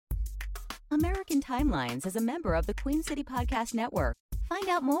American Timelines is a member of the Queen City Podcast Network. Find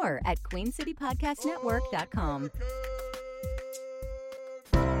out more at queencitypodcastnetwork.com.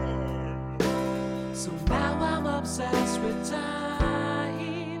 So now I'm obsessed with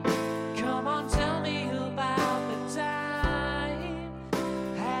time. Come on, tell me about the time.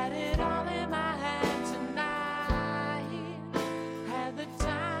 Had it all in my hand tonight. Had the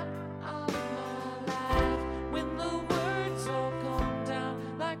time of my life. When the words all come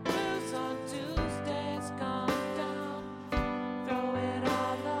down like blues on Tuesdays gone down. Throw it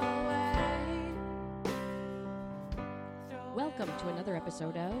all away. Welcome to another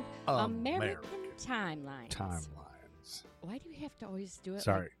episode of American Timelines. Why do you have to always do it?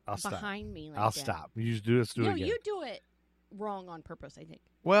 Sorry, like I'll stop. behind me like I'll that? stop. You just do this. Do it No, again. you do it wrong on purpose, I think.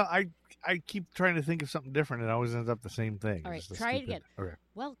 Well, I keep trying to think of something different. It always ends up the same thing. All right, It's a try it stupid- again. Okay.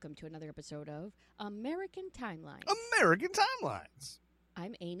 Welcome to another episode of American Timelines. American Timelines.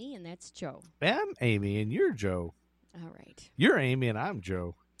 I'm Amy, and that's Joe. I'm Amy, and you're Joe. All right. You're Amy, and I'm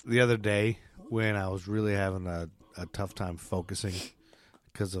Joe. The other day, when I was really having a tough time focusing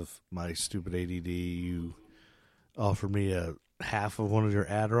because of my stupid ADD, you offered me a half of one of your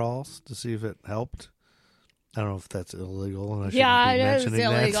Adderalls to see if it helped. I don't know if that's illegal, and I shouldn't be It is mentioning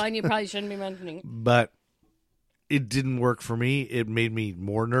illegal, that. and you probably shouldn't be mentioning it. But it didn't work for me. It made me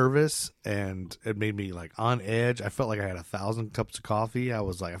more nervous, and it made me like on edge. I felt like I had 1,000 cups of coffee. I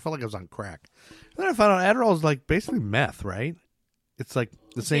felt like I was on crack. And then I found out Adderall is like basically meth, right? It's like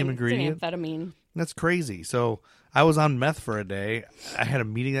the same ingredient. It's amphetamine. That's crazy. So I was on meth for a day. I had a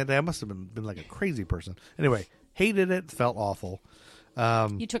meeting that day. I must have been like a crazy person. Anyway, hated it. Felt awful.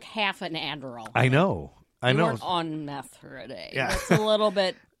 You took half an Adderall. I know. You weren't on meth for a day. Yeah. That's a little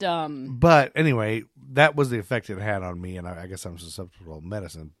bit dumb. But anyway, that was the effect it had on me, and I guess I'm susceptible to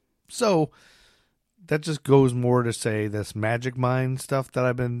medicine. So that just goes more to say this Magic Mind stuff that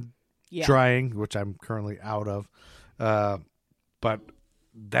I've been trying, which I'm currently out of. But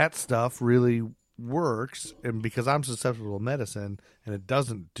that stuff really works, and because I'm susceptible to medicine, and it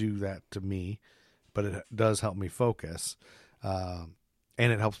doesn't do that to me, but it does help me focus, and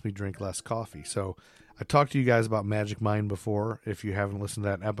it helps me drink less coffee. So I talked to you guys about Magic Mind before. If you haven't listened to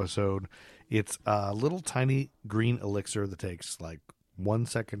that episode, it's a little tiny green elixir that takes like 1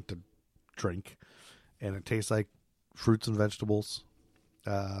 second to drink, and it tastes like fruits and vegetables.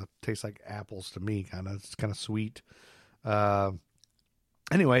 Tastes like apples to me, kind of. It's kind of sweet.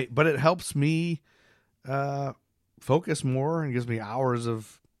 Anyway, but it helps me focus more and gives me hours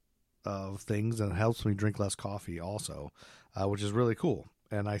of things, and it helps me drink less coffee also, which is really cool.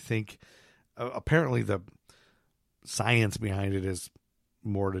 And I think apparently the science behind it is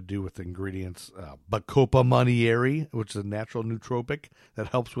more to do with the ingredients. Bacopa monnieri, which is a natural nootropic that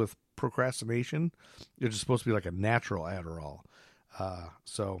helps with procrastination. It's supposed to be like a natural Adderall.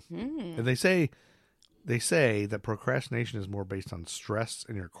 And they say that procrastination is more based on stress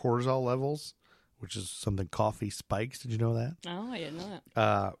and your cortisol levels, which is something coffee spikes. Did you know that? Oh, I didn't know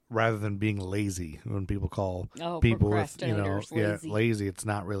that. Rather than being lazy, when people call people with, lazy, it's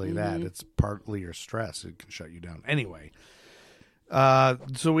not really that. It's partly your stress. It can shut you down. Anyway,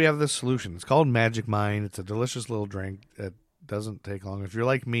 so we have this solution. It's called Magic Mind. It's a delicious little drink. It doesn't take long. If you're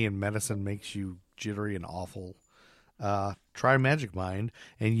like me and medicine makes you jittery and awful, try Magic Mind,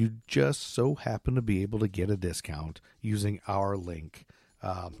 and you just so happen to be able to get a discount using our link.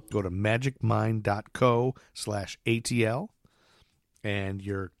 Go to magicmind.co/ATL, and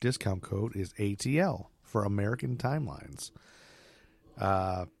your discount code is ATL for American Timelines.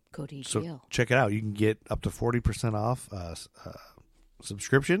 Code ATL. So check it out. You can get up to 40% off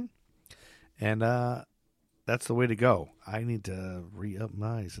subscription, and that's the way to go. I need to re-up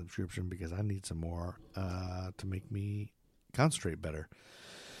my subscription because I need some more to make me concentrate better.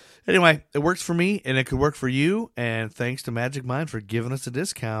 Anyway, it works for me, and it could work for you. And thanks to Magic Mind for giving us a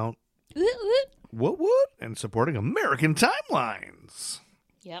discount. What? And supporting American Timelines.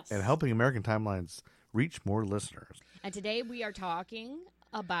 Yes. And helping American Timelines reach more listeners. And today we are talking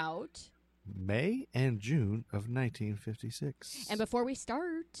about May and June of 1956. And before we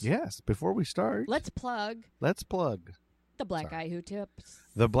start, let's plug The Black Guy Who Tips.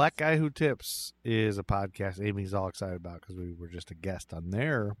 The Black Guy Who Tips is a podcast Amy's all excited about because we were just a guest on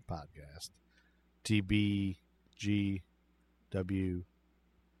their podcast. TBGWT.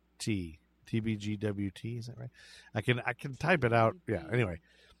 TBGWT, is that right? I can type it out. Yeah, anyway.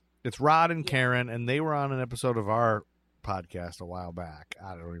 It's Rod and Karen, and they were on an episode of our podcast a while back.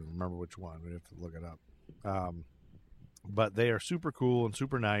 I don't even remember which one. We have to look it up. But they are super cool and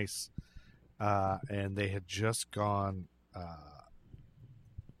super nice. And they had just gone to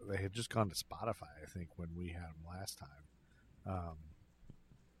Spotify, I think, when we had them last time.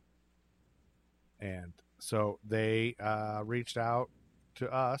 And so they reached out to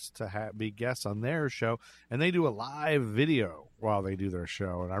us to be guests on their show, and they do a live video while they do their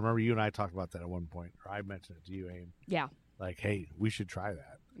show. And I remember you and I talked about that at one point, or I mentioned it to you, Aim. Yeah. Like, hey, we should try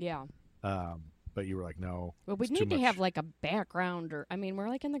that. Yeah. But you were like, no. Well, we need to have like a background, or we're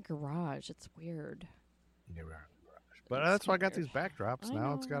like in the garage. It's weird. Yeah, we are in the garage. But that's why I got these backdrops.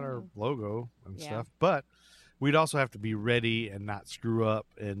 Now it's got our logo and Yeah. stuff. But we'd also have to be ready and not screw up.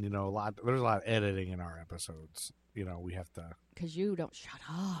 And there's a lot of editing in our episodes. We have to. Because you don't shut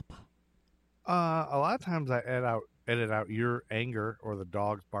up. A lot of times I edit out your anger or the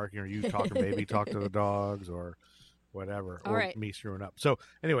dogs barking or you talking baby talk to the dogs or whatever, All or right. me screwing up. So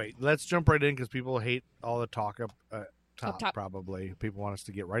anyway, let's jump right in because people hate all the talk up top. Probably people want us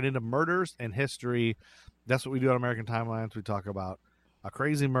to get right into murders and history. That's what we do on American Timelines. We talk about a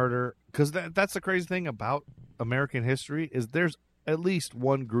crazy murder because that's the crazy thing about American history is there's at least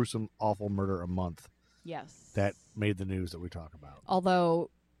one gruesome, awful murder a month. Yes. That made the news that we talk about. Although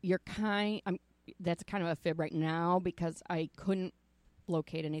that's kind of a fib right now because I couldn't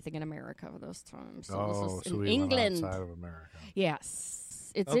locate anything in America this time. So this is in England. Went outside of America.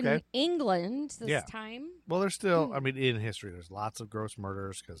 Yes. It's in England this time. Well, there's still, in history, there's lots of gross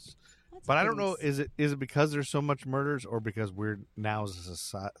murders. But I don't know, is it because there's so much murders or because we're now as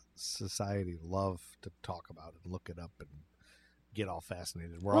a society love to talk about it and look it up and get all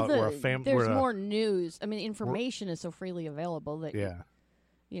fascinated. We're a family. There's more news. Information is so freely available that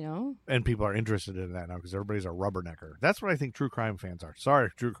and people are interested in that now because everybody's a rubbernecker. That's what I think true crime fans are. Sorry,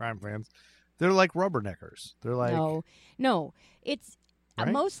 true crime fans. They're like rubberneckers. They're like no. It's right?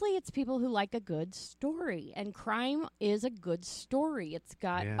 Mostly it's people who like a good story, and crime is a good story. It's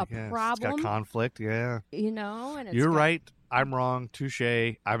got a problem. It's got conflict. Yeah, and you're right. I'm wrong. Touche.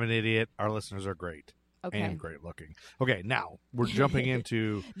 I'm an idiot. Our listeners are great. Okay. And great looking. Okay, now we're jumping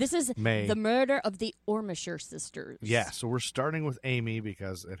into this is May. The murder of the Ormesher sisters. Yeah, so we're starting with Amy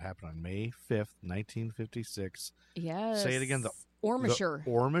because it happened on May 5th, 1956. Yes. Say it again. The Ormesher. The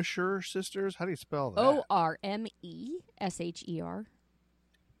Ormesher sisters? How do you spell that? Ormesher.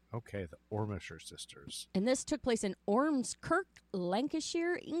 Okay, the Ormesher sisters. And this took place in Ormskirk,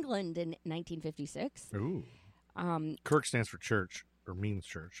 Lancashire, England in 1956. Ooh. Kirk stands for church, or means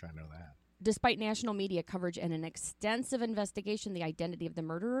church. I know that. Despite national media coverage and an extensive investigation, the identity of the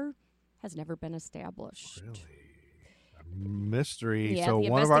murderer has never been established. Really? A mystery. Yeah, so the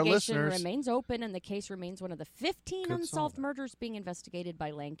one of our investigation listeners remains open, and the case remains one of the 15 unsolved murders being investigated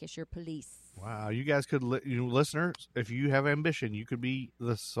by Lancashire police. Wow, you guys could, listeners, if you have ambition, you could be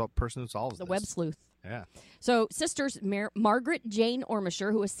the person who solves the this. web sleuth. Yeah. So sisters Margaret Jane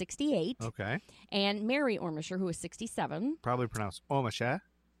Ormesher, who was 68. Okay. And Mary Ormesher, who was 67. Probably pronounced Ormesher.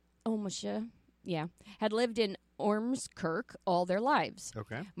 Ormesher, yeah, had lived in Ormskirk all their lives.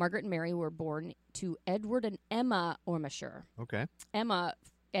 Okay. Margaret and Mary were born to Edward and Emma Ormesher. Okay. Emma,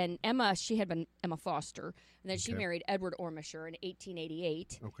 she had been Emma Foster, and then she married Edward Ormesher in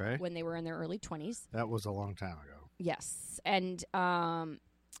 1888. Okay. When they were in their early 20s. That was a long time ago. Yes, and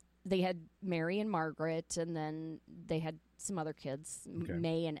they had Mary and Margaret, and then they had some other kids,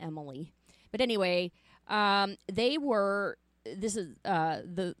 May and Emily. But anyway, they were. This is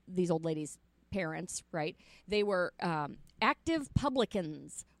these old ladies' parents, right? They were active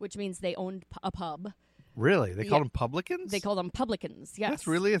publicans, which means they owned a pub. Really? They called them publicans? They called them publicans, yes. That's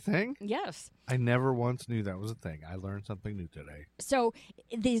really a thing? Yes. I never once knew that was a thing. I learned something new today. So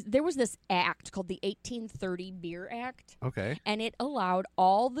there was this act called the 1830 Beer Act. Okay. And it allowed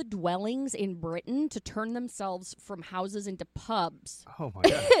all the dwellings in Britain to turn themselves from houses into pubs. Oh, my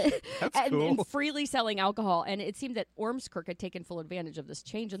gosh. That's cool. And freely selling alcohol. And it seemed that Ormskirk had taken full advantage of this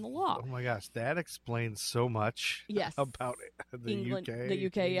change in the law. Oh, my gosh. That explains so much about the England, UK. The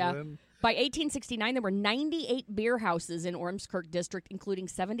UK, yeah. By 1869, there were 98 beer houses in Ormskirk district, including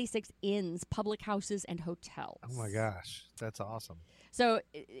 76 inns, public houses, and hotels. Oh, my gosh. That's awesome. So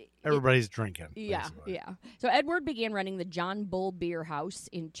everybody's drinking. Yeah, basically. yeah. So Edward began running the John Bull Beer House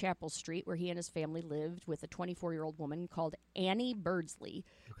in Chapel Street, where he and his family lived with a 24-year-old woman called Annie Birdsley,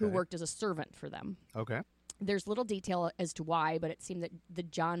 who worked as a servant for them. Okay. There's little detail as to why, but it seemed that the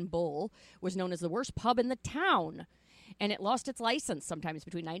John Bull was known as the worst pub in the town. And it lost its license sometimes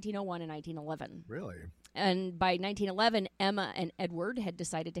between 1901 and 1911. Really? And by 1911, Emma and Edward had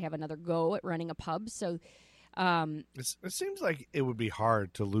decided to have another go at running a pub. So it seems like it would be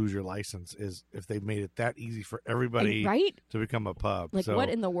hard to lose your license if they made it that easy for everybody right? to become a pub. Like, so what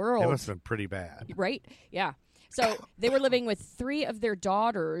in the world? It must have been pretty bad. Right? Yeah. So they were living with 3 of their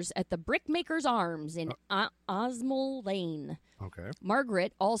daughters at the Brickmaker's Arms in Osmole Lane. Okay.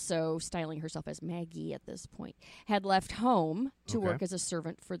 Margaret, also styling herself as Maggie at this point, had left home to work as a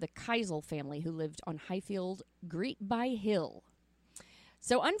servant for the Keisel family who lived on Highfield Greet by Hill.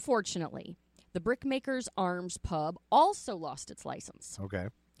 So unfortunately, the Brickmaker's Arms pub also lost its license. Okay.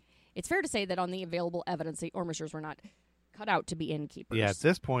 It's fair to say that on the available evidence, the Ormeshers were not cut out to be innkeepers. Yeah, at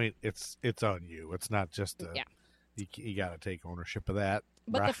this point, it's on you. It's not just you got to take ownership of that.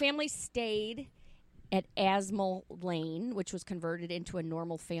 But the family stayed at Asmole Lane, which was converted into a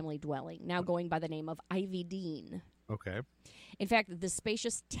normal family dwelling, now going by the name of Ivy Dean. Okay. In fact, the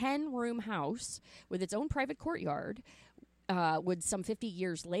spacious 10-room house with its own private courtyard would some 50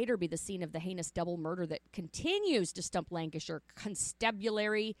 years later be the scene of the heinous double murder that continues to stump Lancashire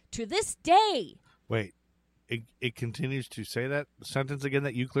constabulary to this day. Wait. It continues to say that sentence again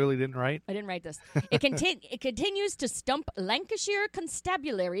that you clearly didn't write? I didn't write this. It continues to stump Lancashire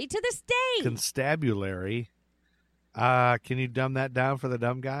constabulary to this day. Constabulary? Can you dumb that down for the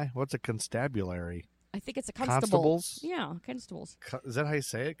dumb guy? What's a constabulary? I think it's a constable. Constables? Yeah, constables. Is that how you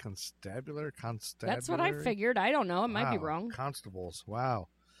say it? Constabulary? Constabulary? That's what I figured. I don't know. It might be wrong. Constables. Wow.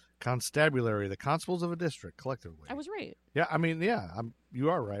 Constabulary. The constables of a district, collectively. I was right. Yeah, I mean, you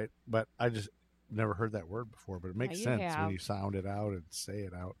are right, but I just never heard that word before, but it makes sense when you sound it out and say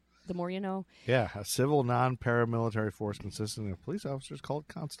it out. The more you know. Yeah, a civil non-paramilitary force consisting of police officers called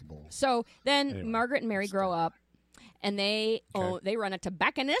constables. So then Margaret and Mary grow up, and they run a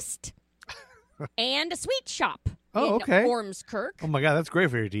tobacconist and a sweet shop in Ormskirk. Oh, my God, that's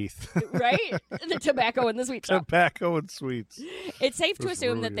great for your teeth. Right? The tobacco and the sweet shop. Tobacco and sweets. It's safe to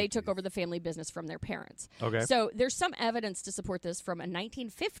assume that they took over the family business from their parents. Okay. So there's some evidence to support this from a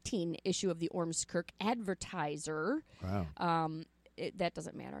 1915 issue of the Ormskirk Advertiser. Wow. That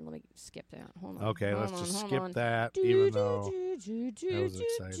doesn't matter. Let me skip that. Hold on. Okay, let's just skip that, even though that was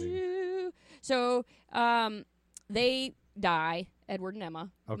exciting. So they die, Edward and Emma,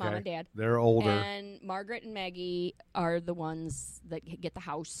 Mom and Dad. They're older. And Margaret and Maggie are the ones that get the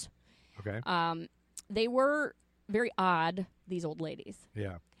house. Okay. They were very odd, these old ladies.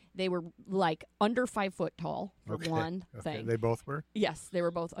 Yeah. They were like under 5 foot tall, for one thing. They both were? Yes, they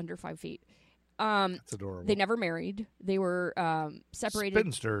were both under 5 feet. That's adorable. They never married. They were separated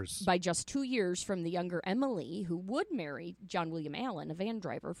Spinsters. by just 2 years from the younger Emily, who would marry John William Allen, a van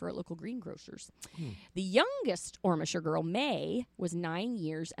driver for a local greengrocers. The youngest Ormesher girl, May, was 9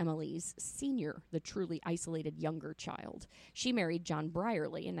 years Emily's senior, the truly isolated younger child. She married John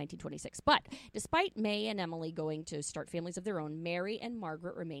Brierly in 1926. But despite May and Emily going to start families of their own, Mary and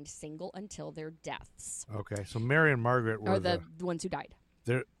Margaret remained single until their deaths. Okay, so Mary and Margaret were the ones who died.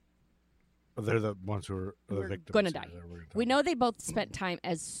 They're the ones who are the victims. Going to die. We know they both spent time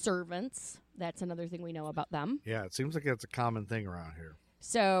as servants. That's another thing we know about them. Yeah, it seems like it's a common thing around here.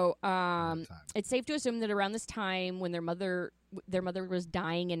 So it's safe to assume that around this time, when their mother was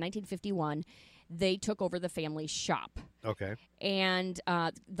dying in 1951, they took over the family shop. Okay. And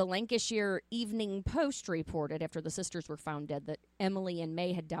the Lancashire Evening Post reported, after the sisters were found dead, that Emily and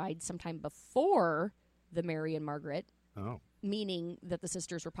May had died sometime before the Mary and Margaret. Oh. Meaning that the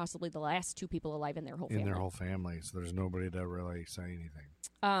sisters were possibly the last 2 people alive in their whole family. In their whole family, so there's nobody to really say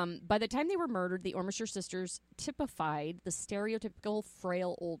anything. By the time they were murdered, the Ormesher sisters typified the stereotypical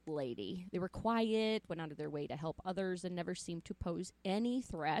frail old lady. They were quiet, went out of their way to help others, and never seemed to pose any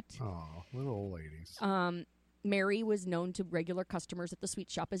threat. Oh, little old ladies. Mary was known to regular customers at the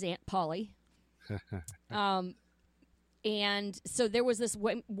sweet shop as Aunt Polly. And so there was this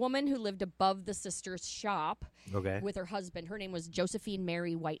woman who lived above the sisters' shop with her husband. Her name was Josephine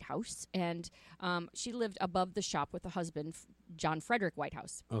Mary Whitehouse, and she lived above the shop with the husband, John Frederick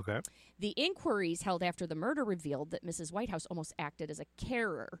Whitehouse. Okay. The inquiries held after the murder revealed that Mrs. Whitehouse almost acted as a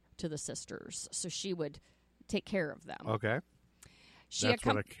carer to the sisters, so she would take care of them. Okay. That's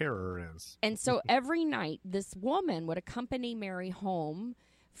what a carer is. And so every night, this woman would accompany Mary home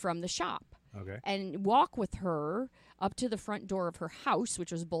from the shop. Okay. And walk with her up to the front door of her house,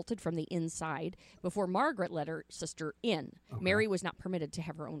 which was bolted from the inside, before Margaret let her sister in. Okay. Mary was not permitted to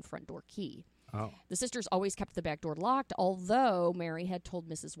have her own front door key. Oh. The sisters always kept the back door locked, although Mary had told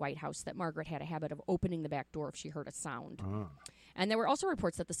Mrs. Whitehouse that Margaret had a habit of opening the back door if she heard a sound. Oh. And there were also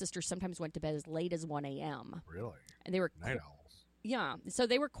reports that the sisters sometimes went to bed as late as 1 a.m. Really? And they were night owls. Yeah. So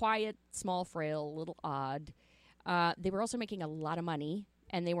they were quiet, small, frail, a little odd. They were also making a lot of money,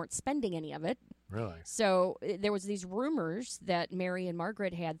 and they weren't spending any of it. Really? So there was these rumors that Mary and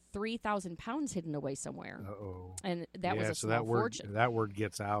Margaret had 3,000 pounds hidden away somewhere. Uh-oh. And that was a small fortune. That word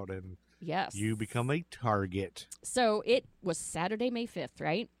gets out, and yes, you become a target. So it was Saturday, May 5th,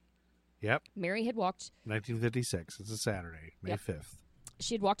 right? Yep. Mary had walked... 1956. It's a Saturday, May 5th.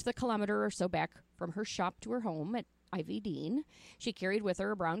 She had walked the kilometer or so back from her shop to her home at Ivy Dean. She carried with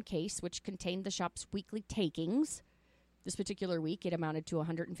her a brown case which contained the shop's weekly takings. This particular week, it amounted to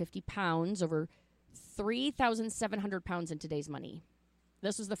 150 pounds, over 3,700 pounds in today's money.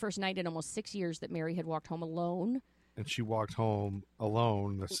 This was the first night in almost 6 years that Mary had walked home alone. And she walked home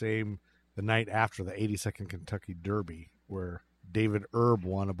alone the night after the 82nd Kentucky Derby, where David Erb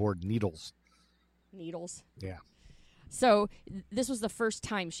won aboard Needles. Needles? Yeah. So this was the first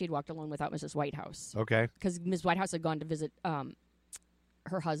time she'd walked alone without Mrs. Whitehouse. Okay. Because Ms. Whitehouse had gone to visit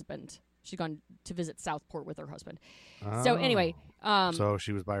her husband. She'd gone to visit Southport with her husband. Oh. So anyway. So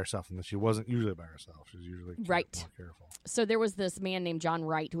she was by herself, and she wasn't usually by herself. She was usually more careful. So there was this man named John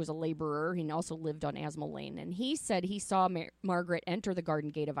Wright who was a laborer. He also lived on Asmal Lane. And he said he saw Margaret enter the garden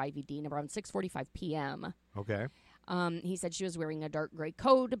gate of Ivy Dean around 6:45 p.m. Okay. He said she was wearing a dark gray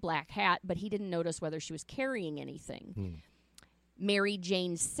coat, a black hat, but he didn't notice whether she was carrying anything. Mary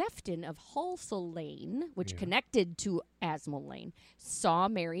Jane Sefton of Halsell Lane, which connected to Asmal Lane, saw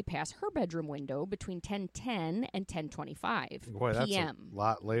Mary pass her bedroom window between 10:10 and 10:25 Boy, that's p.m. a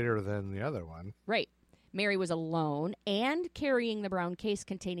lot later than the other one. Right. Mary was alone and carrying the brown case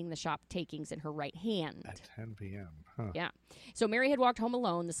containing the shop takings in her right hand. At 10 p.m. Huh. Yeah. So Mary had walked home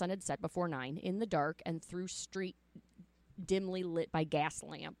alone. The sun had set before 9 in the dark and through street dimly lit by gas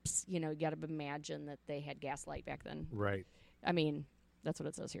lamps. You know, you got to imagine that they had gaslight back then. Right. I mean, that's what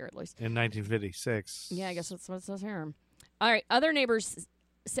it says here, at least. In 1956. Yeah, I guess that's what it says here. All right. Other neighbors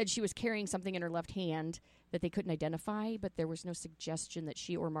said she was carrying something in her left hand that they couldn't identify, but there was no suggestion that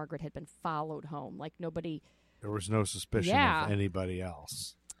she or Margaret had been followed home. Like nobody... There was no suspicion of anybody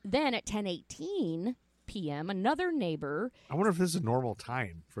else. Then at 10:18 p.m., another neighbor... I wonder if this is a normal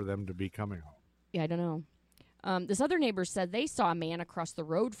time for them to be coming home. Yeah, I don't know. This other neighbor said they saw a man across the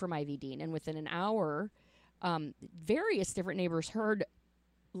road from Ivy Dean, and within an hour, various different neighbors heard,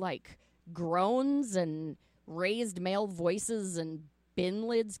 like, groans and raised male voices and bin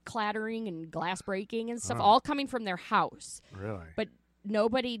lids clattering and glass breaking and stuff, all coming from their house. Really? But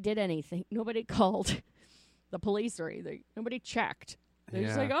nobody did anything. Nobody called the police or anything. Nobody checked. They're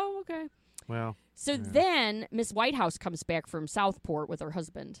just like, oh, okay. Well. So then Miss Whitehouse comes back from Southport with her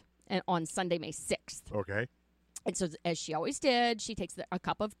husband and on Sunday, May 6th. Okay. And so, as she always did, she takes a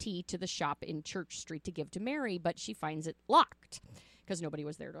cup of tea to the shop in Church Street to give to Mary, but she finds it locked because nobody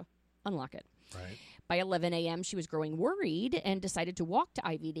was there to unlock it. Right. By 11 a.m., she was growing worried and decided to walk to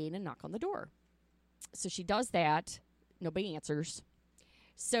Ivy Dean and knock on the door. So she does that. Nobody answers.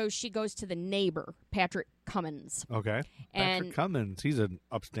 So she goes to the neighbor, Patrick Cummins. Okay. And Patrick Cummins. He's an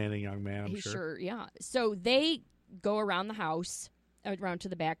upstanding young man, I'm sure. Sure, yeah. So they go around the house, around to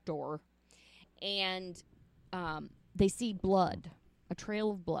the back door, and they see blood, a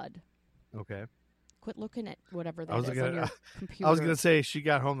trail of blood. Okay. Quit looking at whatever that is on your computer. I was going to say she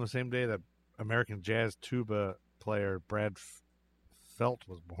got home the same day that American jazz tuba player Brad Felt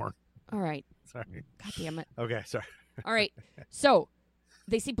was born. All right. Sorry. God damn it. Okay, sorry. All right. So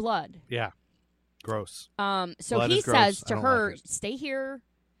they see blood. Yeah. Gross. So blood he says to her, like stay here.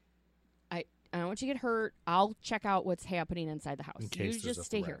 I don't want you to get hurt. I'll check out what's happening inside the house. In case you there's just a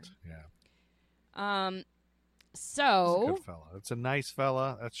stay threat. here. Yeah. So He's a good fella. It's a nice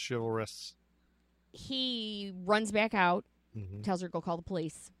fella. That's chivalrous. He runs back out, tells her to go call the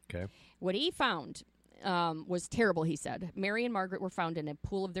police. Okay. What he found was terrible, he said. Mary and Margaret were found in a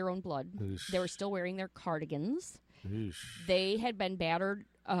pool of their own blood. Oosh. They were still wearing their cardigans. Oosh. They had been battered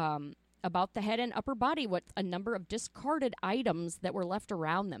about the head and upper body with a number of discarded items that were left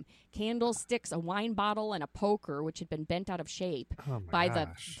around them. Candlesticks, a wine bottle, and a poker, which had been bent out of shape by the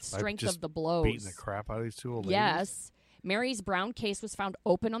strength of the blows. Beating the crap out of these two old ladies? Yes. Mary's brown case was found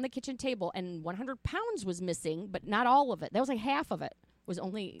open on the kitchen table, and 100 pounds was missing, but not all of it. That was like half of it. Was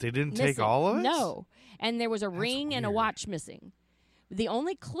only They didn't missing. take all of it? No. And there was a ring and a watch missing. The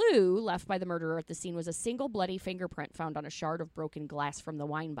only clue left by the murderer at the scene was a single bloody fingerprint found on a shard of broken glass from the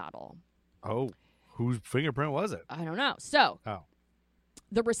wine bottle. Oh, whose fingerprint was it? I don't know. So,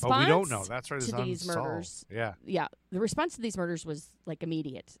 the response we don't know. That's right. to these murders, yeah, the response to these murders was like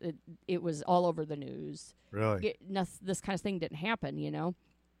immediate. It was all over the news. Really, this kind of thing didn't happen, you know.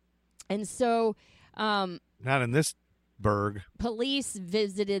 And so, not in this burg. Police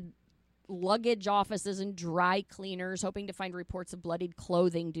visited luggage offices and dry cleaners, hoping to find reports of bloodied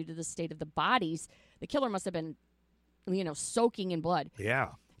clothing due to the state of the bodies. The killer must have been, soaking in blood. Yeah.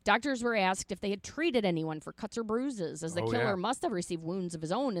 Doctors were asked if they had treated anyone for cuts or bruises, as the killer must have received wounds of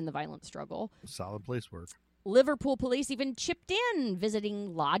his own in the violent struggle. Solid police work. Liverpool police even chipped in,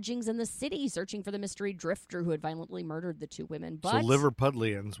 visiting lodgings in the city, searching for the mystery drifter who had violently murdered the two women. But so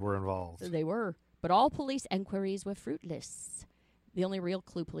Liverpudlians were involved. They were. But all police enquiries were fruitless. The only real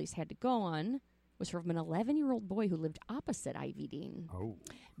clue police had to go on was from an 11-year-old boy who lived opposite Ivy Dean. Oh.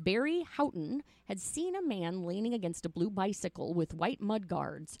 Barry Houghton had seen a man leaning against a blue bicycle with white mud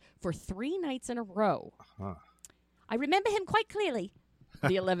guards for 3 nights in a row. Huh. I remember him quite clearly,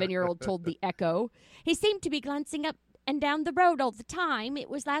 the 11-year-old told the Echo. He seemed to be glancing up and down the road all the time. It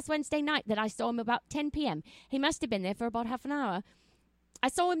was last Wednesday night that I saw him about 10 p.m. He must have been there for about half an hour. I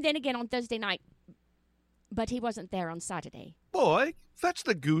saw him then again on Thursday night, but he wasn't there on Saturday. Boy, fetch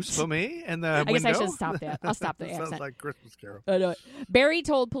the goose for me and the I window. guess I should stop that. I'll stop the Sounds accent. like Christmas Carol. I know it. Barry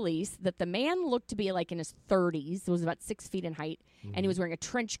told police that the man looked to be like in his 30s, was about 6 feet in height, and he was wearing a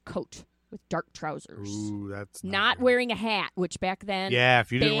trench coat with dark trousers. Ooh, that's not good. wearing a hat, which back then, Yeah,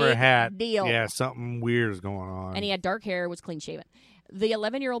 if you didn't wear a big hat, deal. yeah, something weird is going on. And he had dark hair, was clean shaven. The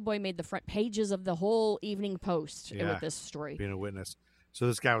 11-year-old boy made the front pages of the whole Evening Post with this story. Being a witness. So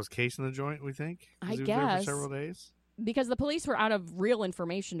this guy was casing the joint, we think? 'Cause I he was there guess. for several days? Because the police were out of real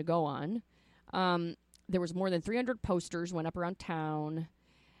information to go on. There was more than 300 posters went up around town.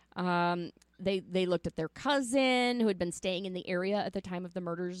 They looked at their cousin who had been staying in the area at the time of the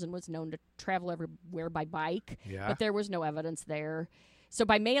murders and was known to travel everywhere by bike. Yeah. But there was no evidence there. So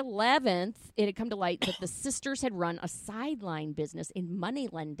by May 11th, it had come to light that the sisters had run a sideline business in money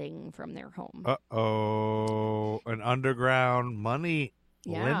lending from their home. Uh-oh. An underground money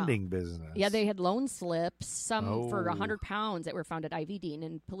lending business. Yeah, they had loan slips, some for Oh. £100 that were found at Ivy Dean,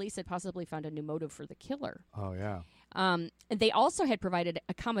 and police had possibly found a new motive for the killer. Oh, yeah. And they also had provided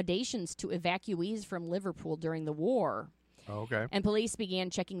accommodations to evacuees from Liverpool during the war. Oh, okay. And police began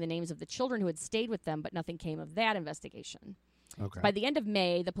checking the names of the children who had stayed with them, but nothing came of that investigation. Okay. By the end of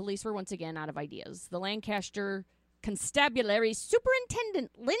May, the police were once again out of ideas. The Lancaster Constabulary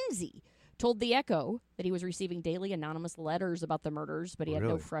Superintendent Lindsay told the Echo that he was receiving daily anonymous letters about the murders, but he had no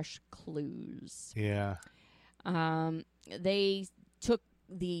Really? fresh clues. Yeah. They took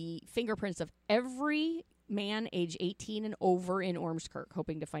the fingerprints of every man age 18 and over in Ormskirk,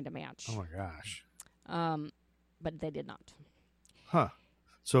 hoping to find a match. Oh, my gosh. But they did not. Huh.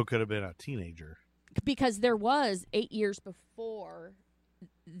 So it could have been a teenager. Because there was 8 years before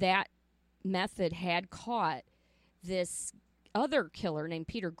that method had caught this other killer named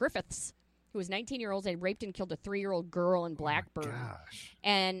Peter Griffiths, who was 19-year-old and raped and killed a 3-year-old girl in Blackburn. Oh, my gosh.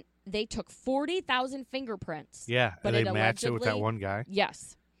 And they took 40,000 fingerprints. Yeah, But and they it matched it with that allegedly- one guy?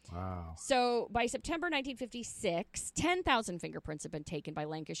 Yes. Wow. So by September 1956, 10,000 fingerprints have been taken by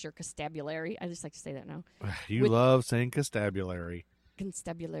Lancashire Constabulary. I just like to say that now. You With- love saying constabulary.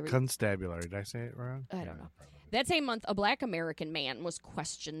 Constabulary. Constabulary. Did I say it wrong? I don't know. That same month, a black American man was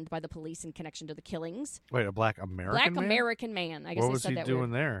questioned by the police in connection to the killings. Wait, a black American Black man? American man. I guess What I was said he that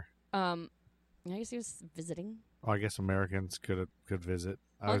doing weird. there? I guess he was visiting. Oh, I guess Americans could visit.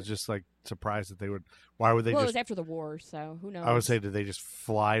 I Oh. was just like surprised that they would. Why would they Well, it just? was after the war, so who knows? I would say, did they just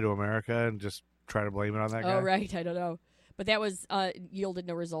fly to America and just try to blame it on that guy? Oh, right. I don't know. But that was yielded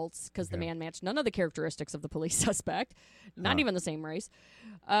no results because the Okay. man matched none of the characteristics of the police suspect, not even the same race.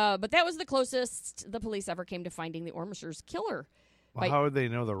 But that was the closest the police ever came to finding the Ormesher's killer. Well, how would they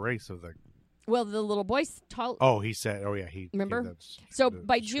know the race of the? Well, the little boy told. Oh, he said. Oh, yeah, he. Remember? gave that So the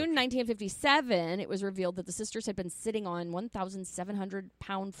by description. June 1957, it was revealed that the sisters had been sitting on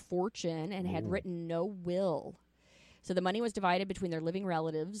 1,700-pound fortune and had written no will. So the money was divided between their living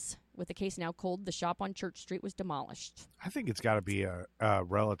relatives. With the case now cold, the shop on Church Street was demolished. I think it's got to be a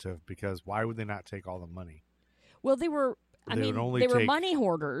relative because why would they not take all the money? Well, they were. They would only they were take- money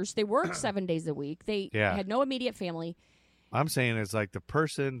hoarders. They worked 7 days a week. They Yeah. had no immediate family. I'm saying it's like the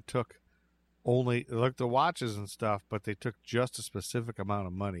person took only like the watches and stuff, but they took just a specific amount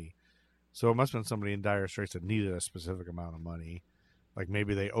of money. So it must have been somebody in dire straits that needed a specific amount of money. Like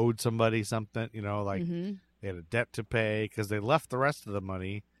maybe they owed somebody something, like they had a debt to pay because they left the rest of the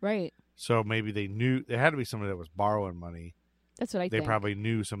money. Right. So maybe they knew there had to be somebody that was borrowing money. That's what I They think. probably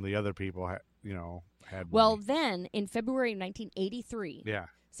knew some of the other people had money. Well, then in February 1983, yeah,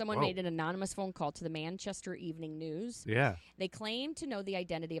 someone Whoa. made an anonymous phone call to the Manchester Evening News. yeah. They claimed to know the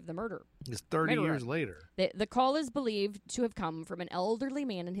identity of the murderer. It's 30 Murderer. years later. The call is believed to have come from an elderly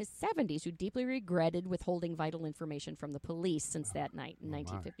man in his 70s who deeply regretted withholding vital information from the police since that night in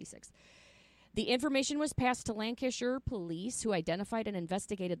 1956. The information was passed to Lancashire police, who identified and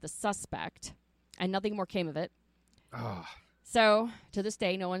investigated the suspect, and nothing more came of it. Oh, So, to this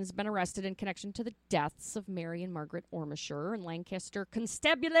day, no one's been arrested in connection to the deaths of Mary and Margaret Ormesher, and Lancaster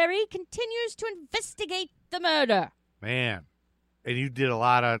Constabulary continues to investigate the murder. man. And you did a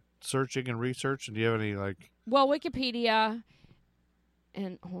lot of searching and research? And do you have any Well, Wikipedia,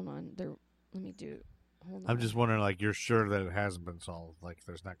 and hold on, let me do. Hold on. I'm just wondering, you're sure that it hasn't been solved?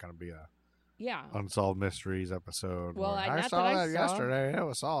 There's not going to be a Unsolved Mysteries episode. Well, I saw that yesterday. It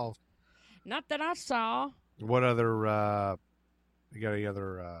was solved. Not that I saw. What other? You got any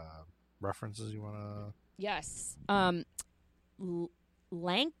other references you want to? Yes.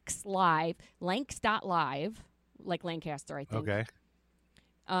 Lanks.live, like Lancaster, I think. Okay.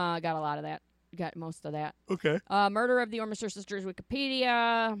 Got a lot of that. Got most of that. Okay. Murder of the Ormesher Sisters,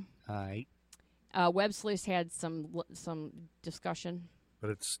 Wikipedia. All right. Websleuth had some discussion. But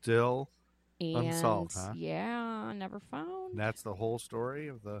it's still and, unsolved, huh? Yeah, never found. That's the whole story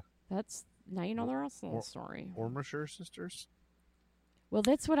of the... Now you know the rest of the story. Ormesher Sisters? Well,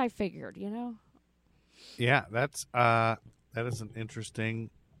 that's what I figured, Yeah, that is an interesting...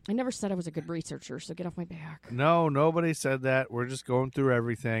 I never said I was a good researcher, so get off my back. No, nobody said that. We're just going through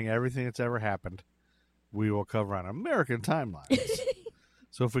everything that's ever happened. We will cover on American timelines.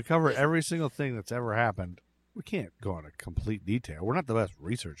 So if we cover every single thing that's ever happened, we can't go into complete detail. We're not the best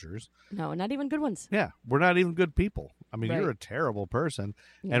researchers. No, not even good ones. Yeah, we're not even good people. I mean, right. You're a terrible person,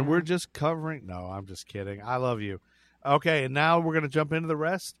 yeah. and we're just covering... No, I'm just kidding. I love you. Okay, and now we're going to jump into the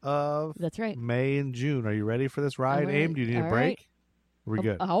rest of That's right. May and June. Are you ready for this ride, Aim? Do you need a break? Right. Are we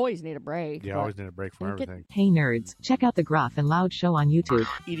good? I always need a break. Yeah, I always need a break from everything. Hey nerds, check out the Gruff and Loud show on YouTube.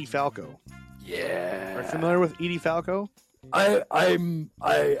 Edie Falco. Yeah. Are you familiar with Edie Falco? I am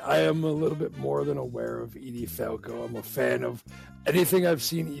a little bit more than aware of Edie Falco. I'm a fan of anything I've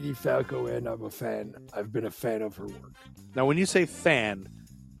seen Edie Falco in. I'm a fan. I've been a fan of her work. Now, when you say fan,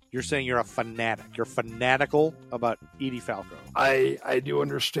 you're saying you're a fanatic. You're fanatical about Edie Falco. I do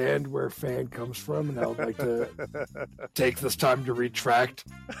understand where fan comes from, and I would like to take this time to retract.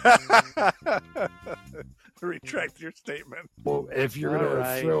 Retract your statement. Well, if you're going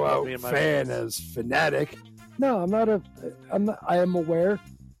to throw out fan as fanatic, no, I'm not. I am aware,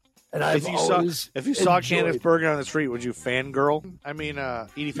 and I've always. If you saw Candice Bergen on the street, would you fangirl? I mean,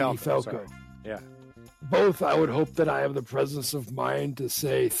 Edie Falco. Edie Falco. Sorry. Yeah. Both. I would hope that I have the presence of mind to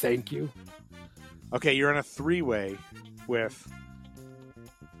say thank you. Okay, you're in a three-way with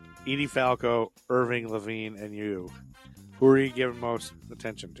Edie Falco, Irving Levine, and you. Who are you giving most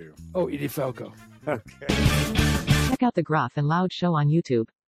attention to? Oh, Edie Falco. Okay. Check out the Gruff and Loud show on YouTube.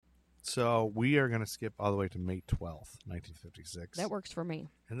 So we are going to skip all the way to May 12th, 1956. That works for me.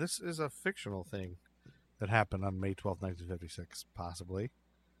 And this is a fictional thing that happened on May 12th, 1956, possibly.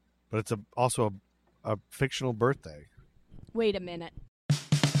 But it's also a fictional birthday. Wait a minute.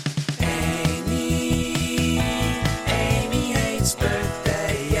 Amy hates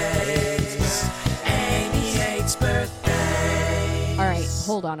birthdays. Amy hates birthdays. All right,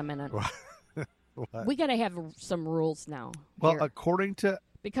 hold on a minute. What? We got to have some rules now. Well, here. according to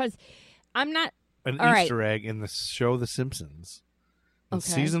Because I'm not... an All Easter egg in the show The Simpsons, in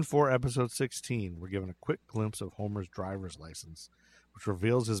Season 4, Episode 16, we're given a quick glimpse of Homer's driver's license, which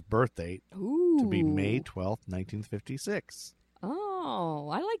reveals his birth date to be May 12th, 1956. Oh,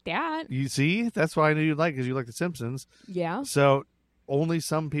 I like that. You see? That's why I knew you'd like it, because you like The Simpsons. Yeah. So only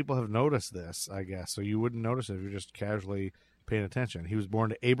some people have noticed this, I guess. So you wouldn't notice it if you're just casually paying attention. He was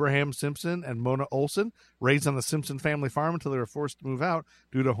born to Abraham Simpson and Mona Olson, raised on the Simpson family farm until they were forced to move out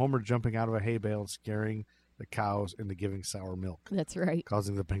due to Homer jumping out of a hay bale and scaring the cows into giving sour milk. That's right.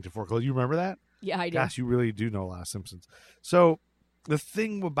 Causing the bank to foreclose. You remember that? Yeah, I do. Gosh, you really do know a lot of Simpsons. So the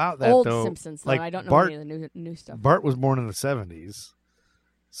thing about that, Old though, Simpsons, though. like I don't know Bart, any of the new stuff. Bart was born in the 70s.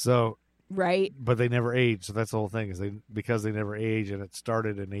 So... Right. But they never age, so that's the whole thing. Is because they never age, and it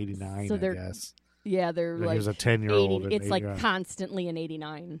started in '89. So I guess. Yeah, they're and like. he was a 10-year-old. It's like constantly in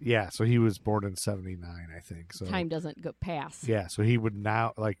 '89. Yeah, so he was born in '79, I think. So time doesn't go past. Yeah, so he would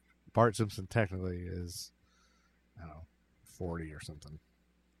now Bart Simpson technically is, I don't know, 40 or something.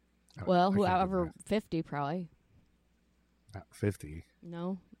 Well, whoever 50 probably. Not 50.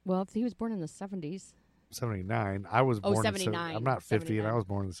 No, well, if he was born in the 70s. 79. I was born 79. I'm not 50, 79. and I was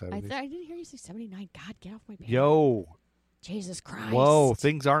born in the 70s. I didn't hear you say 79. God, get off my back. Yo. Jesus Christ. Whoa,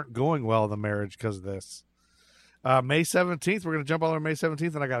 things aren't going well in the marriage because of this. May 17th, we're going to jump all over May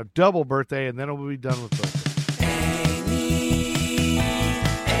 17th, and I got a double birthday, and then we'll be done with birthday.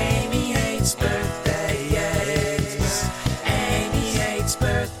 Amy hates birthdays. Amy hates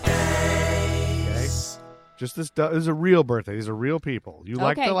birthdays. Okay. Just this is a real birthday. These are real people. You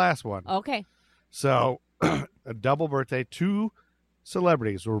like the last one. Okay. So, a double birthday. 2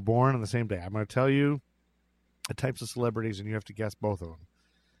 celebrities were born on the same day. I'm going to tell you the types of celebrities, and you have to guess both of them.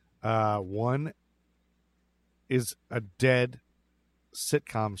 One is a dead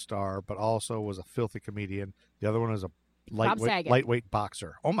sitcom star, but also was a filthy comedian. The other one is a Saget. Lightweight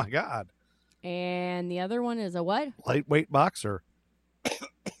boxer. Oh, my God. And the other one is a what? Lightweight boxer.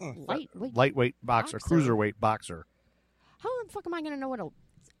 Lightweight boxer. Cruiserweight boxer. How the fuck am I going to know what a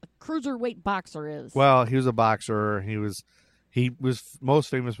cruiserweight boxer is? Well, he was a boxer. He was most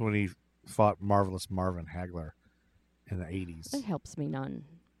famous when he fought Marvelous Marvin Hagler in the 80s. That helps me none.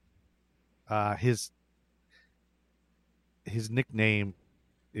 His nickname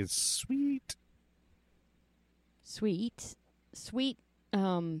is Sweet. Sweet.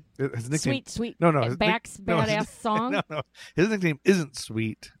 His nickname, Sweet. No, Back's badass song. No. His nickname isn't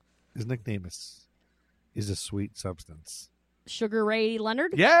Sweet. His nickname is a sweet substance. Sugar Ray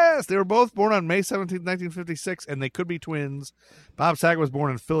Leonard? Yes, they were both born on May 17, 1956, and they could be twins. Bob Saget was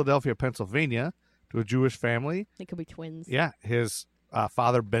born in Philadelphia, Pennsylvania, to a Jewish family. They could be twins. Yeah, his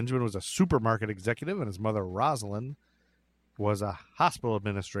father, Benjamin, was a supermarket executive, and his mother, Rosalind, was a hospital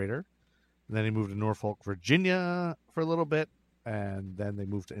administrator. And then he moved to Norfolk, Virginia for a little bit, and then they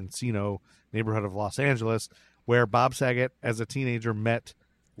moved to Encino, neighborhood of Los Angeles, where Bob Saget, as a teenager, met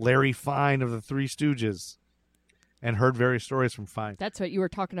Larry Fine of the Three Stooges and heard various stories from Fine. That's what you were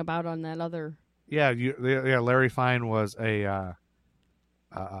talking about on that other... Yeah, Larry Fine was in a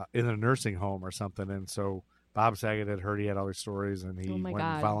nursing home or something, and so Bob Saget had heard he had all these stories, and he went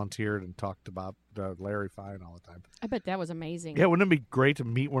and volunteered and talked to Larry Fine all the time. I bet that was amazing. Yeah, wouldn't it be great to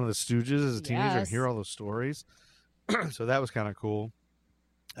meet one of the Stooges as a teenager and Yes. hear all those stories? So that was kind of cool.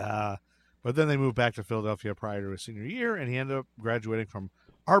 But then they moved back to Philadelphia prior to his senior year, and he ended up graduating from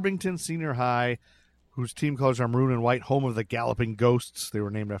Arbington Senior High, whose team colors are maroon and white, home of the Galloping Ghosts. They were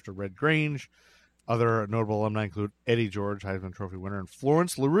named after Red Grange. Other notable alumni include Eddie George, Heisman Trophy winner, and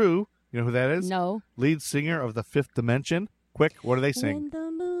Florence LaRue. You know who that is? No. Lead singer of the Fifth Dimension. Quick, what do they sing? When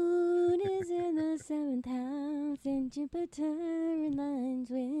the moon is in the seventh house and Jupiter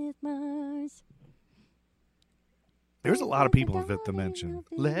aligns with Mars. There's a lot of people in Fifth Dimension.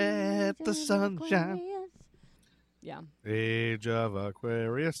 Let the sun shine. Yeah. Age of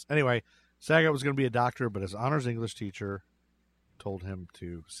Aquarius. Anyway, Saget was going to be a doctor, but his honors English teacher told him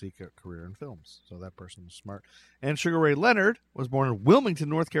to seek a career in films. So that person was smart. And Sugar Ray Leonard was born in Wilmington,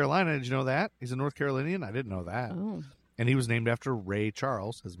 North Carolina. Did you know that? He's a North Carolinian? I didn't know that. Oh. And he was named after Ray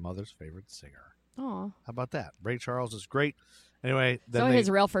Charles, his mother's favorite singer. Aw. How about that? Ray Charles is great. Anyway, then So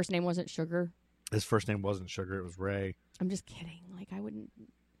his real first name wasn't Sugar? his first name wasn't Sugar. It was Ray. I'm just kidding. Like, I wouldn't...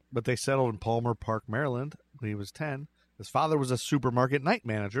 But they settled in Palmer Park, Maryland when he was 10. His father was a supermarket night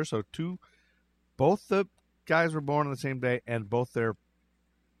manager, so both the guys were born on the same day, and both their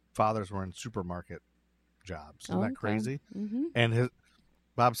fathers were in supermarket jobs. Isn't that crazy? Mm-hmm. And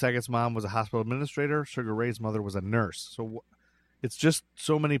Bob Saget's mom was a hospital administrator. Sugar Ray's mother was a nurse. So it's just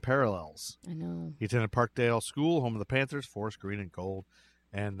so many parallels. I know. He attended Parkdale School, home of the Panthers, Forest Green and Gold.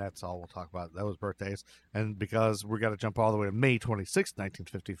 And that's all we'll talk about. Those birthdays. And because we got to jump all the way to May 26,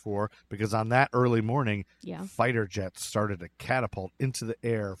 1954, because on that early morning, fighter jets started to catapult into the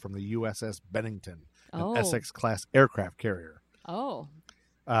air from the USS Bennington, an Essex-class aircraft carrier. Oh.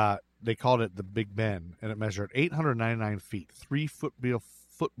 They called it the Big Ben, and it measured 899 feet, 3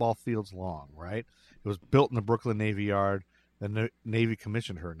 football fields long, right? It was built in the Brooklyn Navy Yard. The Navy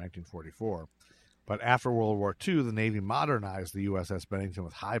commissioned her in 1944. But after World War II, the Navy modernized the USS Bennington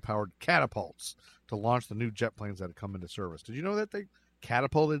with high-powered catapults to launch the new jet planes that had come into service. Did you know that they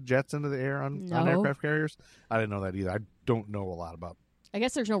catapulted jets into the air on aircraft carriers? I didn't know that either. I don't know a lot about I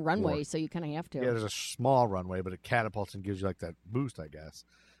guess there's no runway, so you kind of have to. Yeah, there's a small runway, but it catapults and gives you like that boost, I guess.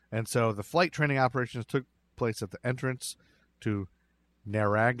 And so the flight training operations took place at the entrance to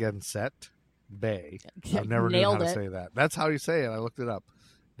Narragansett Bay. I've never known how to say that. That's how you say it. I looked it up.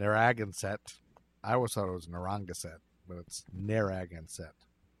 Narragansett. I always thought it was Narragansett, but it's Narragansett,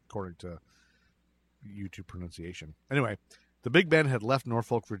 according to YouTube pronunciation. Anyway, the Big Ben had left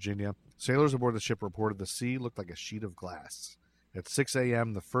Norfolk, Virginia. Sailors aboard the ship reported the sea looked like a sheet of glass. At 6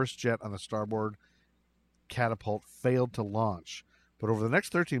 a.m., the first jet on the starboard catapult failed to launch. But over the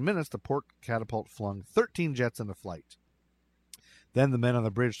next 13 minutes, the port catapult flung 13 jets into flight. Then the men on the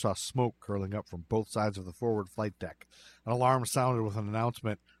bridge saw smoke curling up from both sides of the forward flight deck. An alarm sounded with an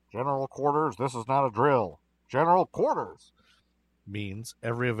announcement, "General quarters, this is not a drill. General quarters," means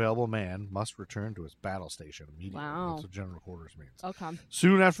every available man must return to his battle station immediately. Wow. That's what general quarters means. Okay.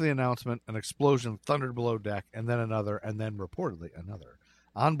 Soon after the announcement, an explosion thundered below deck, and then another, and then reportedly another.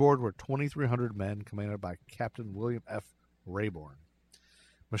 On board were 2,300 men, commanded by Captain William F. Rayborn.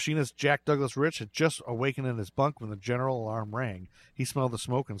 Machinist Jack Douglas Rich had just awakened in his bunk when the general alarm rang. He smelled the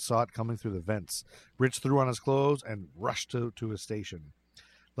smoke and saw it coming through the vents. Rich threw on his clothes and rushed to his station.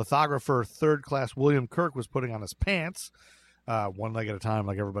 Lithographer third-class William Kirk was putting on his pants one leg at a time,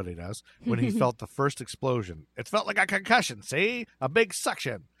 like everybody does, when he felt the first explosion. It felt like a concussion, see? A big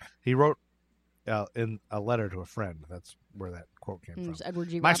suction. He wrote in a letter to a friend. That's where that quote came from. Edward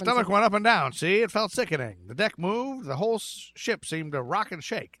G. My Robinson. stomach went up and down, see? It felt sickening. The deck moved. The whole ship seemed to rock and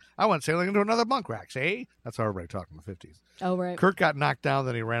shake. I went sailing into another bunk rack, see? That's how everybody talked in the 50s. Oh, right. Kurt got knocked down,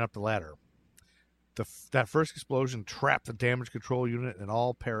 then he ran up the ladder. That first explosion trapped the damage control unit, and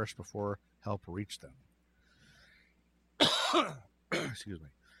all perished before help reached them. Excuse me.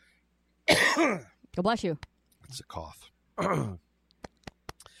 God bless you. It's a cough. You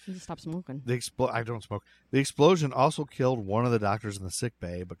need to stop smoking. I don't smoke. The explosion also killed one of the doctors in the sick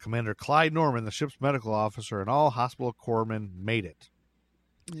bay, but Commander Clyde Norman, the ship's medical officer, and all hospital corpsmen made it.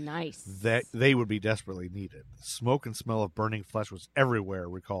 Nice. That they would be desperately needed. The smoke and smell of burning flesh was everywhere,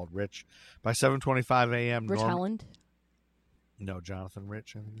 recalled Rich. By 7:25 a.m., Rich Holland? No, Jonathan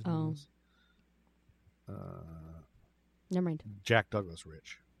Rich, I think his Oh. name is. Never mind. Jack Douglas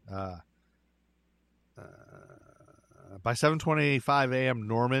Rich. By 7:25 a.m.,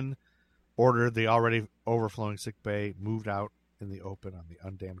 Norman ordered the already overflowing sick bay moved out in the open on the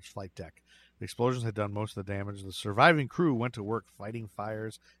undamaged flight deck. The explosions had done most of the damage. The surviving crew went to work fighting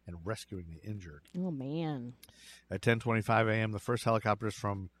fires and rescuing the injured. Oh, man. At 10:25 a.m., the first helicopters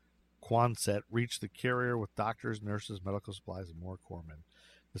from Quonset reached the carrier with doctors, nurses, medical supplies, and more corpsmen.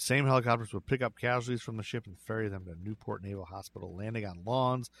 The same helicopters would pick up casualties from the ship and ferry them to Newport Naval Hospital, landing on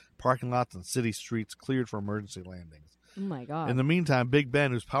lawns, parking lots, and city streets cleared for emergency landings. Oh, my God. In the meantime, Big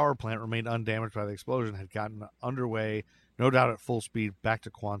Ben, whose power plant remained undamaged by the explosion, had gotten underway, no doubt at full speed, back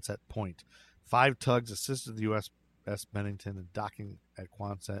to Quonset Point. 5 tugs assisted the USS Bennington in docking at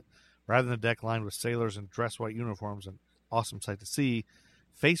Quonset. Rather than a deck lined with sailors in dress white uniforms, an awesome sight to see,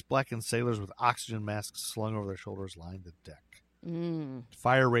 face-blackened sailors with oxygen masks slung over their shoulders lined the deck.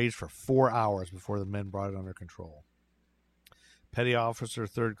 Fire raged for 4 hours before the men brought it under control. Petty Officer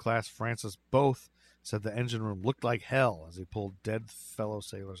 3rd Class Francis Both said the engine room looked like hell as he pulled dead fellow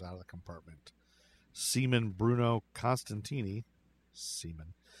sailors out of the compartment. Seaman Bruno Constantini,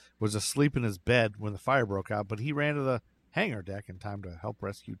 was asleep in his bed when the fire broke out, but he ran to the hangar deck in time to help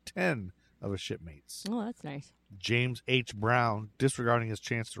rescue 10 of his shipmates. Oh, that's nice. James H. Brown, disregarding his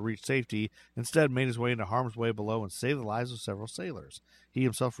chance to reach safety, instead made his way into harm's way below and saved the lives of several sailors. He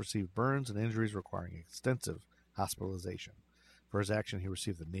himself received burns and injuries requiring extensive hospitalization. For his action, he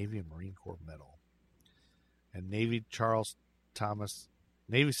received the Navy and Marine Corps Medal. And Navy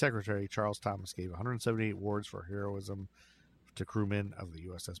Secretary Charles Thomas gave 178 awards for heroism to crewmen of the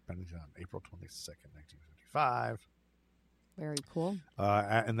USS Bennington on April 22nd, 1955. Very cool.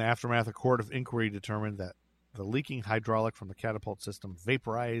 In the aftermath, a court of inquiry determined that the leaking hydraulic from the catapult system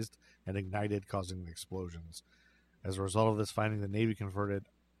vaporized and ignited, causing the explosions. As a result of this finding, the Navy converted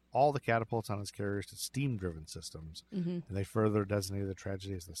all the catapults on its carriers to steam-driven systems, and they further designated the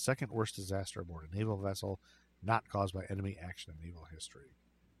tragedy as the second worst disaster aboard a naval vessel not caused by enemy action in naval history.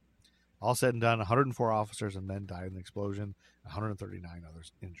 All said and done, 104 officers and men died in the explosion, 139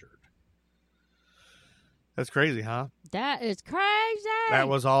 others injured. That's crazy, huh? That is crazy. That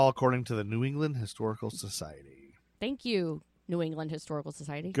was all according to the New England Historical Society. Thank you, New England Historical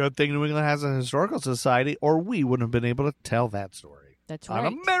Society. Good thing New England has a historical society, or we wouldn't have been able to tell that story. That's right.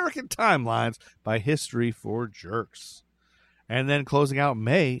 On American Timelines by History for Jerks. And then closing out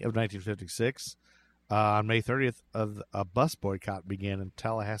May of 1956, on May 30th, a bus boycott began in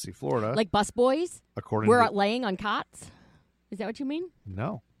Tallahassee, Florida. Like bus boys? We're laying on cots? Is that what you mean?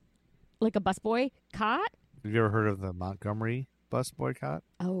 No. Like a busboy cot? Have you ever heard of the Montgomery bus boycott?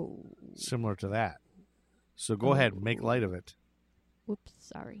 Oh. Similar to that. So go ahead, make light of it. Whoops,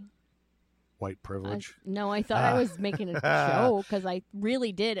 sorry. White privilege. I thought I was making a show because I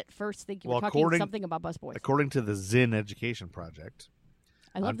really did at first think you were talking something about busboys. According to the Zinn Education Project.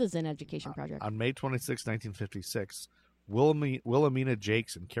 I love the Zinn Education Project. On May 26, 1956, Wilhelmina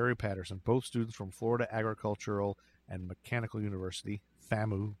Jakes and Carrie Patterson, both students from Florida Agricultural and Mechanical University,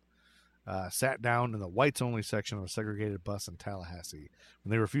 FAMU, sat down in the whites-only section of a segregated bus in Tallahassee.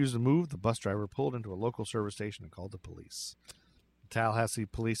 When they refused to move, the bus driver pulled into a local service station and called the police. The Tallahassee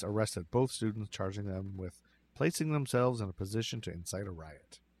police arrested both students, charging them with placing themselves in a position to incite a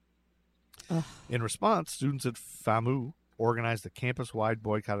riot. Ugh. In response, students at FAMU organized a campus-wide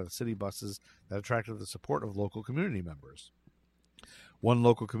boycott of the city buses that attracted the support of local community members. One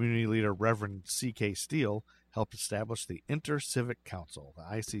local community leader, Reverend C.K. Steele, helped establish the Inter-Civic Council, the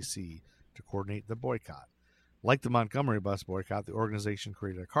ICC, to coordinate the boycott. Like the Montgomery bus boycott, the organization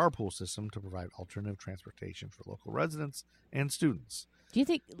created a carpool system to provide alternative transportation for local residents and students. Do you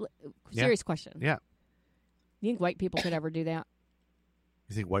think, serious question. Yeah. You think white people could ever do that?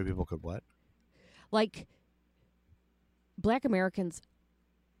 You think white people could what? Like, Black Americans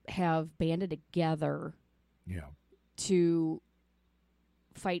have banded together to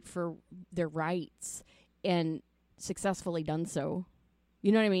fight for their rights and successfully done so.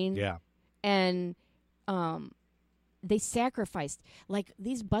 You know what I mean? Yeah. And they sacrificed, like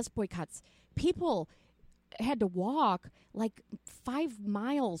these bus boycotts. People had to walk like 5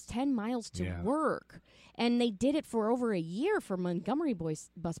 miles, 10 miles to work. And they did it for over a year for Montgomery bus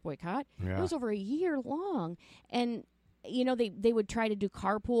boycott. Yeah. It was over a year long. And, you know, they would try to do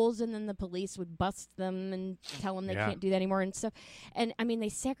carpools, and then the police would bust them and tell them they can't do that anymore and stuff. And, I mean, they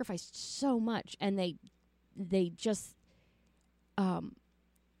sacrificed so much. And they just,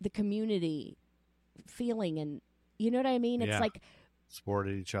 the community feeling, and you know what I mean? It's like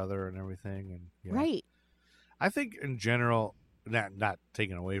supported each other and everything. And right. I think in general, not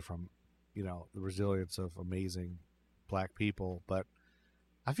taken away from, you know, the resilience of amazing Black people, but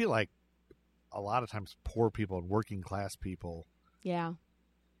I feel like a lot of times poor people and working class people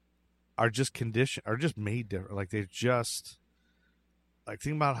are just made different. Like they're just like,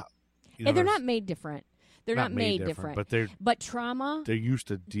 think about how, you know, they're not made different. They're not made different, but trauma. They're used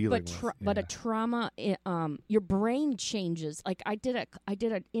to dealing with. But a trauma, your brain changes. Like I did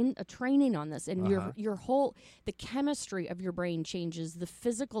a training on this, and your whole the chemistry of your brain changes. The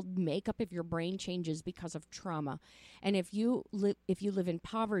physical makeup of your brain changes because of trauma. And if you live in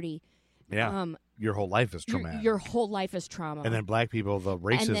poverty, your whole life is traumatic. Your whole life is trauma. And then Black people, the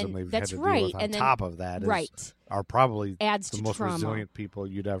racism they've had to deal with on top of that are probably adds the to most trauma. Resilient people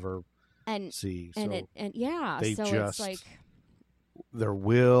you'd ever see. So they so it's like their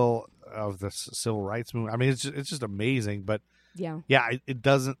will of the civil rights movement. I mean, it's just amazing. But it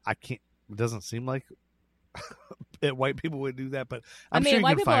doesn't seem like white people would do that. But I'm sure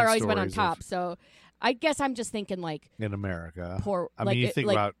white people are always been on stories top. So I guess I'm just thinking like in America. Poor. I mean,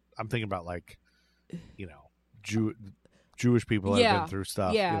 I'm thinking about like, you know, Jewish people that have been through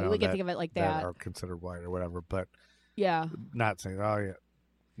stuff. Yeah, you know, we can think of it like that. Are considered white or whatever. But yeah, not saying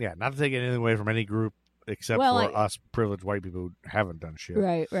not to take anything away from any group except for us privileged white people who haven't done shit.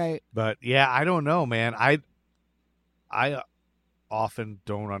 Right. But I don't know, man. I often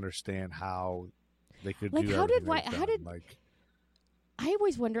don't understand how they could do that. I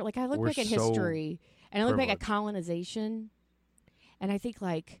always wonder, like I look back at history and I look back at colonization, and I think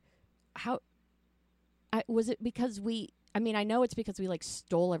like was it because I know it's because we like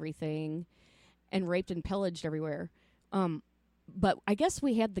stole everything and raped and pillaged everywhere. But I guess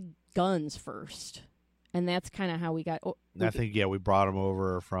we had the guns first, and that's kind of how we got. I think we brought them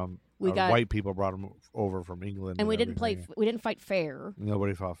over from. White people brought them over from England, and we didn't fight fair.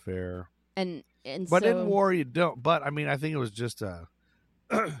 Nobody fought fair, but in war you don't. But I mean, I think it was just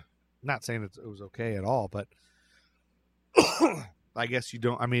not saying it was okay at all, but I guess you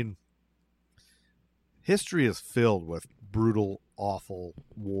don't. I mean, history is filled with brutal, awful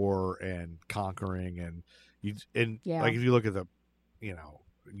war and conquering, and like if you look at the, you know,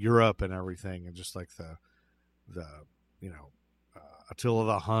 Europe and everything, and just like the you know, Attila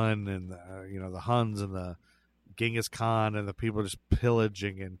the Hun and the Huns and the Genghis Khan and the people just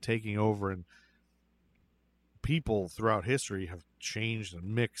pillaging and taking over, and people throughout history have changed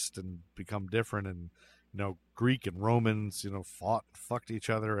and mixed and become different, and you know, Greek and Romans, you know, fucked each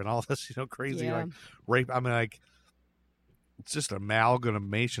other and all this, you know, crazy like rape. I mean, like it's just an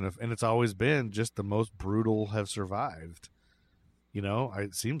amalgamation of, and it's always been just the most brutal have survived. You know,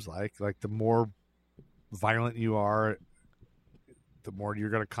 it seems like the more violent you are, the more you're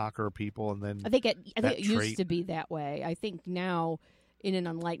going to conquer people, and then I think it used to be that way. I think now, in an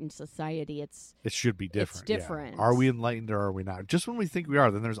enlightened society, it should be different. It's different. Yeah. Are we enlightened or are we not? Just when we think we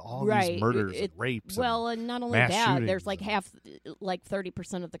are, then there's all these murders and rapes. Well, and not only that, there's like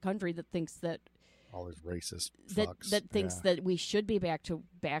 30% of the country that thinks that all these racist that thinks that we should be back those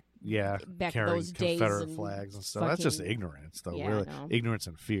days Confederate and flags and stuff. That's just ignorance, though. Really, ignorance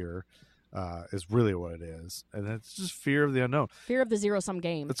and fear is really what it is, and it's just fear of the unknown, fear of the zero-sum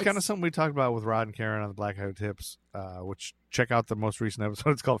game. It's kind of something we talked about with Rod and Karen on the Black Eyed Tips, which check out the most recent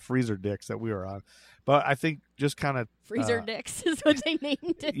episode. It's called Freezer Dicks that we were on. But I think just kind of Freezer Dicks is what they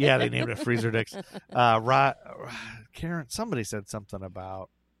named it. Yeah, they named it Freezer Dicks. Karen, somebody said something about.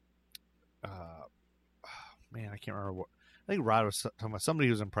 Man, I can't remember what. I think Rod was talking about somebody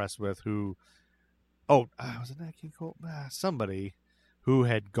he was impressed with who. Was it Nat King Cole? Somebody who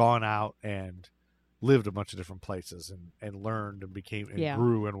had gone out and lived a bunch of different places and learned and became and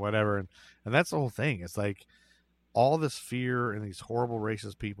grew and whatever. And that's the whole thing. It's like all this fear and these horrible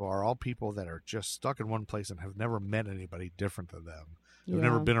racist people are all people that are just stuck in one place and have never met anybody different than them. They've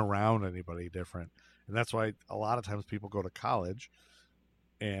never been around anybody different. And that's why a lot of times people go to college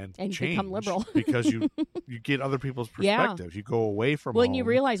and change become liberal because you get other people's Yeah. perspectives. You go away from When home, you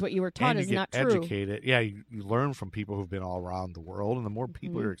realize what you were taught and you is get not true. educated. Yeah, you learn from people who've been all around the world, and the more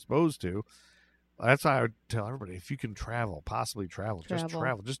people Mhm. you're exposed to, that's why I would tell everybody, if you can possibly travel. Just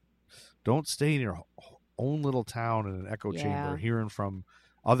travel. Just don't stay in your own little town in an echo chamber, hearing from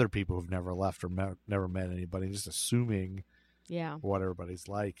other people who've never left or never met anybody, just assuming what everybody's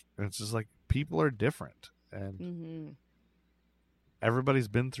like. And it's just like, people are different, and everybody's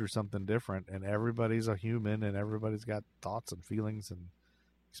been through something different, and everybody's a human, and everybody's got thoughts and feelings and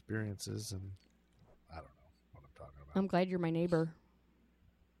experiences, and I don't know what I'm talking about. I'm glad you're my neighbor.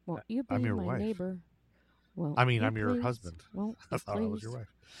 Won't you be I'm your my wife. neighbor? Well, I'm your husband. I thought I was your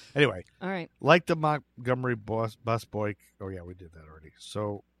wife. Anyway, all right. Like the Montgomery bus boy. Oh yeah, we did that already.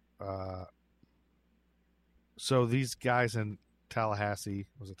 So, so these guys in Tallahassee,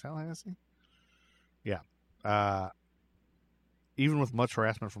 was it Tallahassee? Yeah. Even with much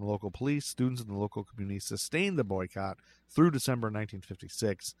harassment from local police, students in the local community sustained the boycott through December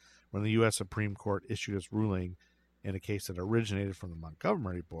 1956, when the U.S. Supreme Court issued its ruling in a case that originated from the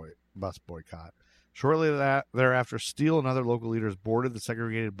Montgomery bus boycott. Shortly thereafter, Steele and other local leaders boarded the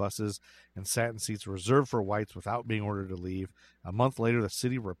segregated buses and sat in seats reserved for whites without being ordered to leave. A month later, the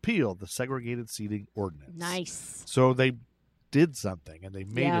city repealed the segregated seating ordinance. Nice. So they did something, and they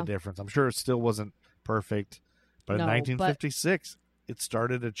made a difference. I'm sure it still wasn't perfect, but in 1956, it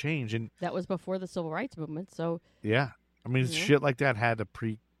started a change. And that was before the Civil Rights Movement, so... Yeah. I mean, shit like that had to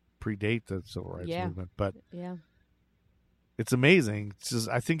predate the Civil Rights Movement, but... Yeah. It's amazing. It's just,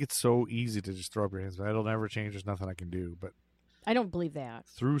 I think it's so easy to just throw up your hands. It'll never change. There's nothing I can do. But I don't believe that.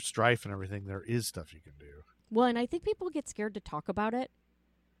 Through strife and everything, there is stuff you can do. Well, and I think people get scared to talk about it.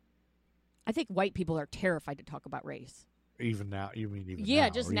 I think white people are terrified to talk about race. Even now, you mean even now?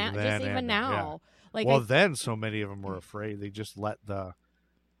 Just Even now. Yeah. Like then so many of them were afraid. They just let the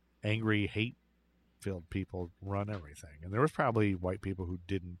angry, hate-filled people run everything. And there was probably white people who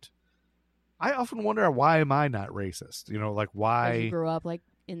didn't. I often wonder, why am I not racist? You know, like why you grew up like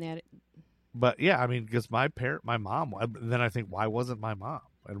in that. But yeah, I mean, because my mom. Then I think, why wasn't my mom,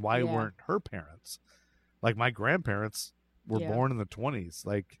 and why weren't her parents? Like my grandparents were born in the 1920s.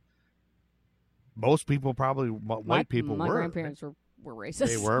 Like most people, probably white people my were. My grandparents were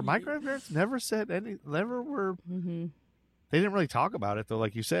racist. They were. My grandparents never said any. Never were. Mm-hmm. They didn't really talk about it though.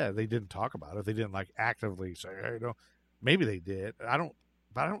 Like you said, they didn't talk about it. They didn't like actively say, "Hey, no." Maybe they did.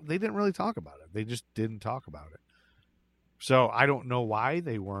 They didn't really talk about it. They just didn't talk about it. So I don't know why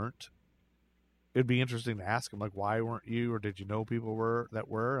they weren't. It'd be interesting to ask them, like, why weren't you, or did you know people that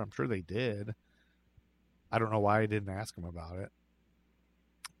were? I'm sure they did. I don't know why I didn't ask them about it.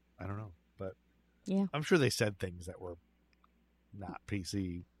 I don't know, but yeah, I'm sure they said things that were not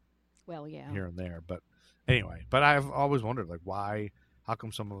PC. Well, yeah, here and there, but anyway. But I've always wondered, like, why? How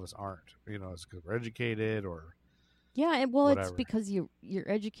come some of us aren't? You know, it's because we're educated, or yeah, and well, whatever. It's because you're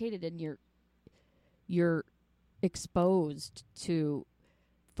educated and you're exposed to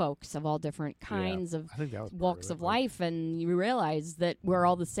folks of all different kinds of walks of life, and you realize that we're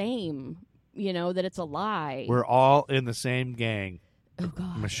all the same. You know, that it's a lie. We're all in the same gang. Oh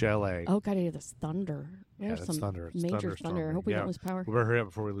God, Michelle A. Oh God, I hear this thunder. There's some thunder. It's major thunder. I hope we don't lose power. We better hurry up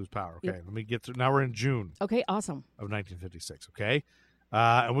before we lose power. Okay, let me get through. Now we're in June. Okay, awesome. Of 1956. Okay,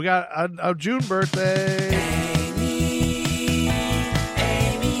 and we got a June birthday.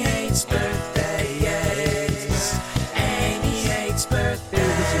 Amy hates birthdays. Amy hates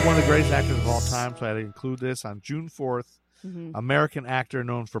birthdays. This is one of the greatest actors of all time, so I had to include this on June 4th. Mm-hmm. American actor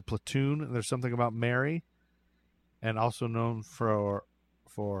known for Platoon, and There's Something About Mary, and also known for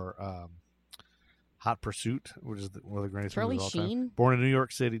Hot Pursuit, which is one of the greatest movies of all time. Born in New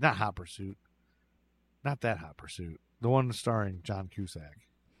York City. Not Hot Pursuit. Not that Hot Pursuit. The one starring John Cusack.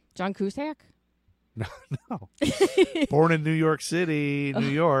 John Cusack? No. Born in New York City, New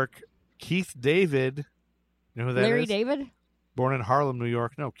York. Keith David. You know who that Larry is? David? Born in Harlem, New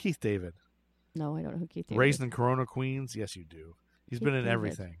York. No, Keith David. No, I don't know who Keith David Raised is. in Corona, Queens. Yes, you do. He's been in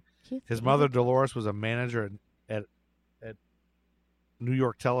everything. His David. mother, Dolores, was a manager at New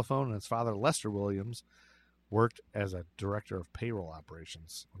York Telephone, and his father, Lester Williams, worked as a director of payroll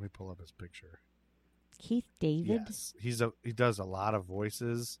operations. Let me pull up his picture. Keith David? Yes. He does a lot of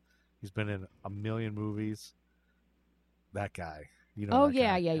voices. He's been in a million movies. That guy. You know. Oh, that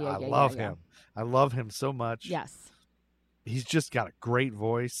yeah, guy. yeah. I love him. I love him so much. Yes. He's just got a great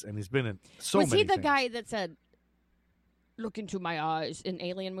voice, and he's been in so many Was he the things. guy that said, "Look into my eyes" in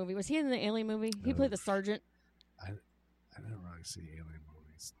Alien movie? Was he in the Alien movie? He played the sergeant? I didn't really see Alien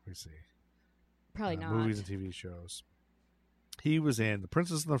movies. Let me see. Probably not. Movies and TV shows. He was in The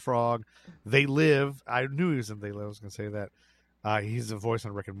Princess and the Frog, They Live. I knew he was in They Live. I was going to say that. He's the voice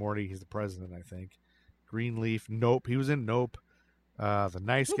on Rick and Morty. He's the president, I think. Greenleaf. Nope. He was in Nope. The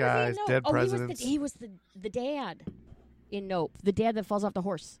Nice Who was he in Guys. Nope? Dead oh, Presidents. He was the dad in Nope. The dad that falls off the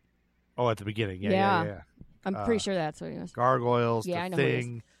horse. Oh, at the beginning. Yeah. I'm pretty sure that's what he was. Gargoyles. Yeah, The I know who he is.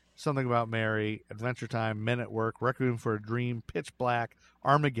 Thing. Something About Mary. Adventure Time. Men at Work. Requiem for a Dream. Pitch Black.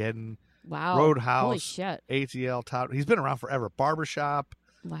 Armageddon. Wow. Roadhouse. Holy shit. ATL. Top. He's been around forever. Barbershop.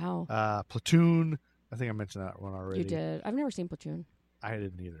 Wow. Platoon. I think I mentioned that one already. You did. I've never seen Platoon. I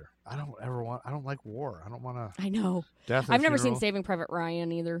didn't either. I don't like war. I don't want to. I know. Death and I've never seen Funeral. Saving Private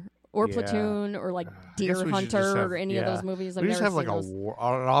Ryan either. Or Yeah. Platoon or like I guess Deer we should just Hunter have- or any of those movies. I've We just never have like seen a those. war,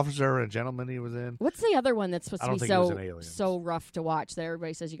 an officer and a gentleman he was in. What's the other one that's supposed I to don't be think it was in Aliens. so rough to watch that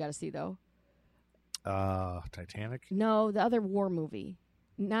everybody says you got to see though? Titanic. No, the other war movie.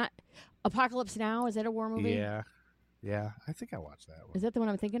 Not Apocalypse Now. Is that a war movie? Yeah. I think I watched that one. Is that the one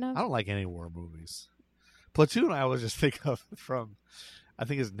I'm thinking of? I don't like any war movies. Platoon, I always just think of from, I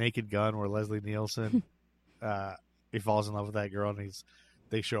think it's Naked Gun, where Leslie Nielsen, he falls in love with that girl, and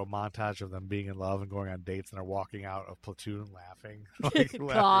they show a montage of them being in love and going on dates, and they're walking out of Platoon laughing.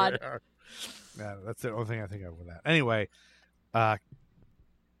 God. Yeah, that's the only thing I think of with that. Anyway,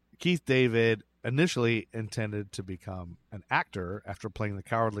 Keith David initially intended to become an actor after playing the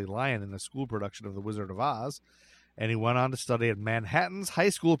Cowardly Lion in the school production of The Wizard of Oz, and he went on to study at Manhattan's High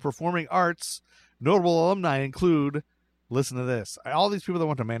School of Performing Arts. Notable alumni include, listen to this, all these people that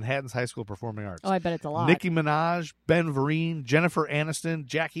went to Manhattan's High School of Performing Arts. Oh, I bet it's a lot. Nicki Minaj, Ben Vereen, Jennifer Aniston,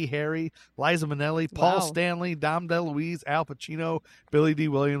 Jackie Harry, Liza Minnelli, Paul Wow. Stanley, Dom DeLuise, Al Pacino, Billy D.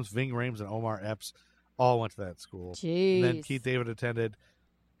 Williams, Ving Rhames, and Omar Epps all went to that school. Jeez. And then Keith David attended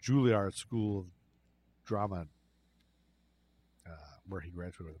Juilliard School of Drama, where he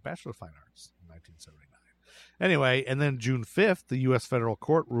graduated with a Bachelor of Fine Arts in 1979. Anyway, and then June 5th, the U.S. federal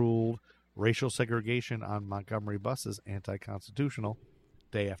court ruled racial segregation on Montgomery buses anti-constitutional,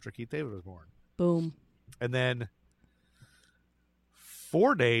 day after Keith David was born. Boom. And then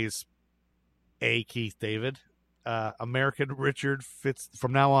 4 days, Keith David, American Richard Fitz.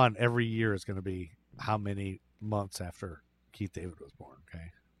 From now on, every year is going to be how many months after Keith David was born,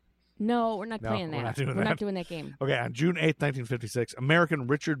 okay? No, we're not No, playing that. we're not doing We're that. not doing that game. Okay, on June 8th, 1956, American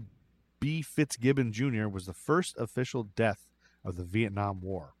Richard B. Fitzgibbon Jr. was the first official death of the Vietnam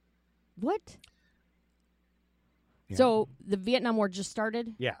War. What? Yeah. So the Vietnam War just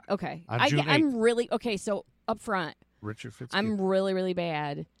started? Yeah. Okay. On June I'm really okay. So up front, Richard Fitzgibbon. I'm really, really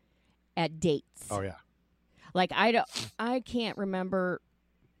bad at dates. Oh, yeah. Like I can't remember.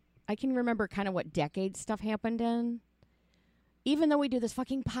 I can remember kind of what decade stuff happened in. Even though we do this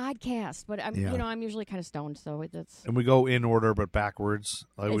fucking podcast, but I'm Yeah. I'm usually kind of stoned, so that's. And we go in order, but backwards.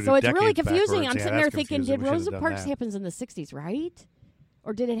 Like we So do it's really decades confusing. backwards. I'm Yeah, sitting there that's thinking, confusing. did We should've Rosa done Parks that. happens in the '60s, right?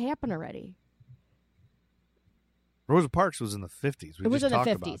 Or did it happen already? Rosa Parks was in the 50s. We It was just in the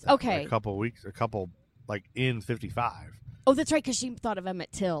talked about 50s. that, Okay. like a couple, like in 55. Oh, that's right, because she thought of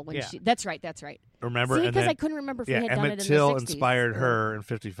Emmett Till when Yeah. she. That's right. Remember? See, And because then- I couldn't remember if we Yeah, had done Emmett it in Till the 60s. inspired or- her in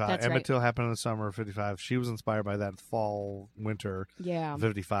 55. That's Emmett right. Till happened in the summer of 55. She was inspired by that fall, winter Yeah. of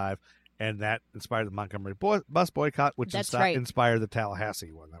 55. And that inspired the Montgomery bus boycott, which That's right. inspired the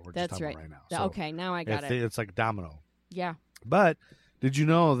Tallahassee one that we're just That's talking right. about right now. So Okay, now I got it. It's like domino. Yeah. But did you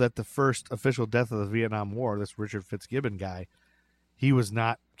know that the first official death of the Vietnam War, this Richard Fitzgibbon guy, he was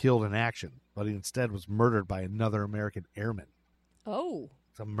not killed in action, but he instead was murdered by another American airman. Oh,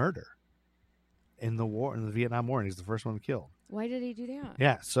 It's a murder in the war, in the Vietnam War, and he's the first one killed. why did he do that?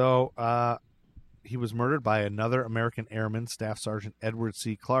 Yeah, so he was murdered by another American airman, Staff Sergeant Edward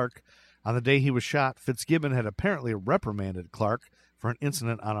C. Clark. On the day he was shot, Fitzgibbon had apparently reprimanded Clark for an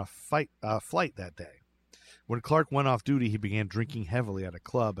incident on a flight that day. When Clark went off duty, he began drinking heavily at a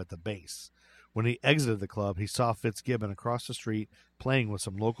club at the base. When he exited the club, he saw Fitzgibbon across the street playing with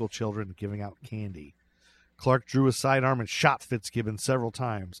some local children and giving out candy. Clark drew his sidearm and shot Fitzgibbon several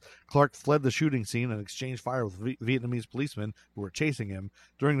times. Clark fled the shooting scene and exchanged fire with Vietnamese policemen who were chasing him.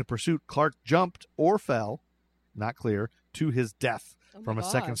 During the pursuit, Clark jumped or fell, not clear, to his death from a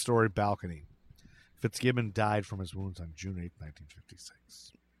second-story balcony. Fitzgibbon died from his wounds on June 8,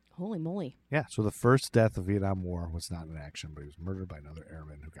 1956. Holy moly. Yeah, so the first death of the Vietnam War was not in action, but he was murdered by another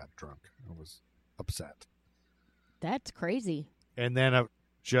airman who got drunk and was upset. That's crazy. And then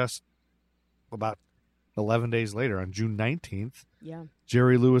just about 11 days later, on June 19th, Yeah.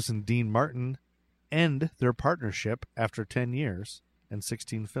 Jerry Lewis and Dean Martin end their partnership after 10 years and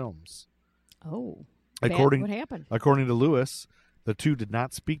 16 films. Oh. According, what happened? according to Lewis, the two did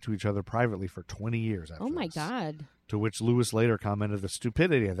not speak to each other privately for 20 years after Oh, my this, God. to which Lewis later commented, "The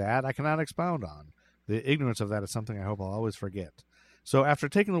stupidity of that I cannot expound on. The ignorance of that is something I hope I'll always forget." So after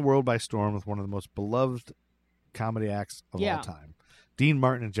taking the world by storm with one of the most beloved comedy acts of Yeah. all time. Dean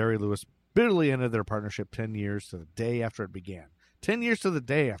Martin and Jerry Lewis bitterly ended their partnership 10 years to the day after it began. 10 years to the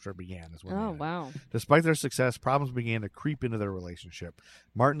day after it began is when they Oh, ended. wow. Despite their success, problems began to creep into their relationship.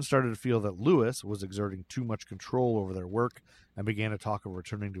 Martin started to feel that Lewis was exerting too much control over their work and began to talk of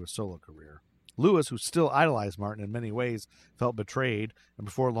returning to a solo career. Lewis, who still idolized Martin in many ways, felt betrayed, and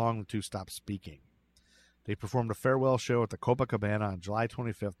before long the two stopped speaking. They performed a farewell show at the Copacabana on July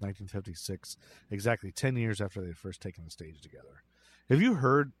 25th, 1956, exactly 10 years after they had first taken the stage together. Have you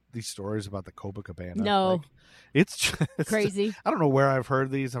heard these stories about the Copacabana? No. Like, it's just, Crazy. I don't know where I've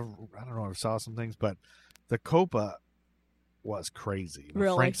heard these. I don't know. I saw some things, but the Copa was crazy.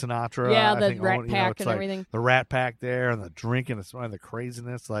 Really? Frank Sinatra. Yeah, I the think, Rat Pack it's and like everything. The Rat Pack there and the drinking and the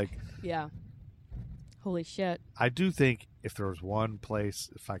craziness. Like, Yeah. Holy shit. I do think if there was one place,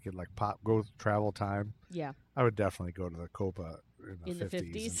 if I could like go travel time, Yeah. I would definitely go to the Copa in the 50s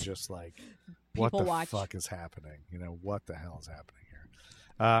and 50s. just like, what People the watch. fuck is happening? What the hell is happening here?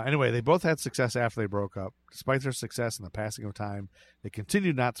 Anyway, they both had success after they broke up. Despite their success and the passing of time, they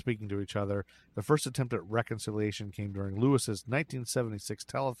continued not speaking to each other. The first attempt at reconciliation came during Lewis's 1976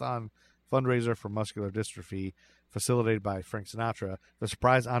 telethon fundraiser for muscular dystrophy, facilitated by Frank Sinatra. The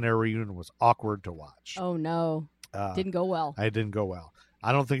surprise on-air reunion was awkward to watch. Oh, no. Didn't go well. It didn't go well.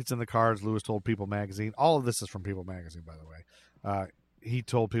 I don't think it's in the cards. Lewis told People Magazine. All of this is from People Magazine, by the way. He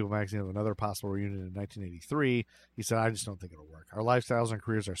told People Magazine of another possible reunion in 1983. He said, I just don't think it'll work. Our lifestyles and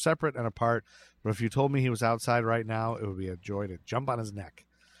careers are separate and apart, but if you told me he was outside right now, it would be a joy to jump on his neck.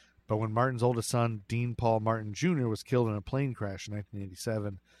 But when Martin's oldest son, Dean Paul Martin Jr., was killed in a plane crash in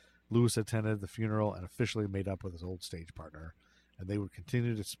 1987, Lewis attended the funeral and officially made up with his old stage partner, and they would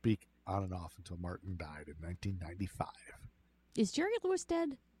continue to speak on and off until Martin died in 1995. Is Jerry Lewis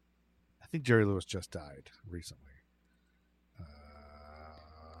dead? I think Jerry Lewis just died recently.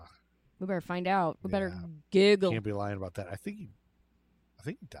 We better find out. We better Yeah. Google. Can't be lying about that. I think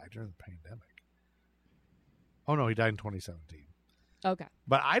he died during the pandemic. Oh no, he died in 2017. Okay.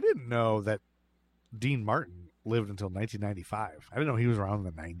 But I didn't know that Dean Martin lived until 1995. I didn't know he was around in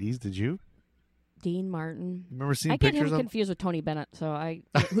the 90s. Did you? Dean Martin. Remember seeing I get pictures him of confused with Tony Bennett,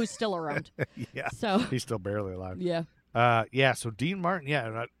 who's still around. Yeah, So he's still barely alive. yeah, Yeah. So Dean Martin,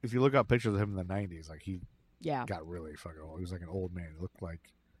 yeah. If you look up pictures of him in the 90s, like he yeah. got really fucking old. He was like an old man.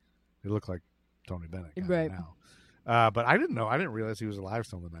 He looked like Tony Bennett Right. now. But I didn't know. I didn't realize he was alive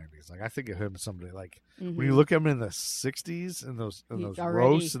still in the 90s. Like I think of him as somebody like when you look at him in the 60s and those He's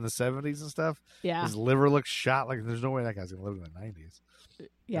roasts in the 70s and stuff. Yeah. His liver looks shot. Like there's no way that guy's gonna live in the 90s.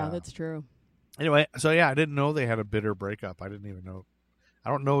 Yeah, that's true. Anyway, so yeah, I didn't know they had a bitter breakup. I didn't even know. I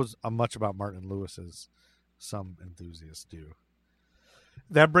don't know as much about Martin Lewis as some enthusiasts do.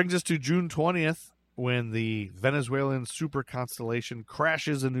 That brings us to June 20th, when the Venezuelan super constellation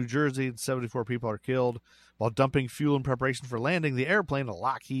crashes in New Jersey and 74 people are killed. While dumping fuel in preparation for landing, the airplane, a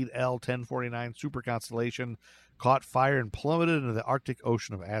Lockheed L-1049 super constellation, caught fire and plummeted into the Arctic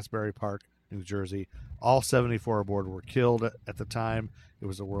Ocean of Asbury Park, New Jersey. All 74 aboard were killed at the time. It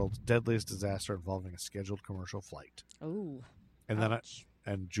was the world's deadliest disaster involving a scheduled commercial flight. Oh. And then ouch.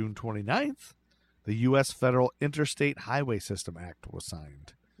 on June 29th, the U.S. Federal Interstate Highway System Act was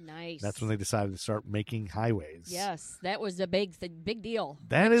signed. Nice. That's when they decided to start making highways. Yes, that was a big deal.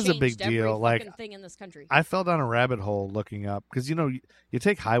 That It is a big changed every deal. Like, fucking thing in this country. I fell down a rabbit hole looking up because you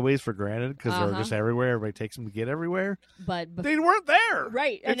take highways for granted because they're just everywhere. Everybody takes them to get everywhere. but They weren't there.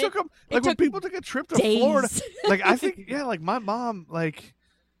 right, It and took them it like when took people took a trip to days. Florida. Like I think, yeah, like my mom, like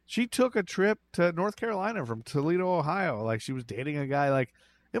she took a trip to North Carolina from Toledo, Ohio. Like she was dating a guy. Like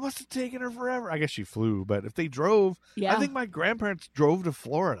it must have taken her forever. I guess she flew, but if they drove, Yeah. I think my grandparents drove to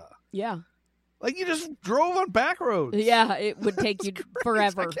Florida. Yeah. Like you just drove on back roads. Yeah, it would take you crazy.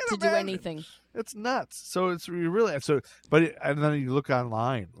 forever I can't to do imagine. anything. It's nuts. So it's really but and then you look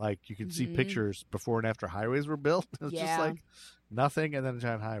online, like you can see Mhm. pictures before and after highways were built. It's just Yeah. like nothing, and then a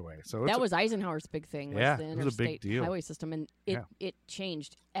giant highway. So That was Eisenhower's big thing. Was Yeah, the it was a big interstate deal. highway system, and Yeah. it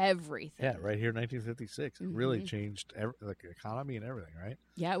changed everything. yeah, right here, 1956. It really Mhm. changed the economy and everything, right?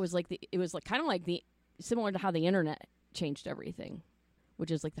 Yeah, it was kind of like similar to how the internet changed everything,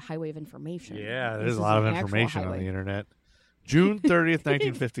 which is like the highway of information. Yeah, This there's is a lot of an actual information on highway. the internet. June 30th,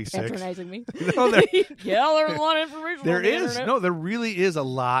 1956. Patronizing me. No, there- yeah, there's a lot of information. There on the is internet. no, there really is a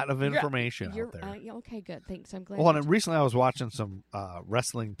lot of information You're, out there. yeah, okay, good. Thanks. I'm glad. Well, you and recently I was watching some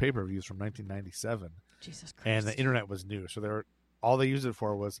wrestling pay-per-views from 1997. Jesus Christ. And the internet was new, so all they used it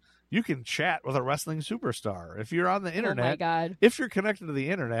for was you can chat with a wrestling superstar if you're on the Oh my internet. God. If you're connected to the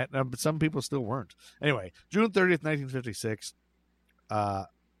internet, but some people still weren't. Anyway, June 30th, 1956,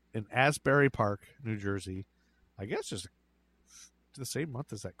 in Asbury Park, New Jersey, I guess just the same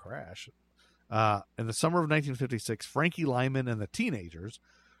month as that crash, In the summer of 1956, Frankie Lyman and the Teenagers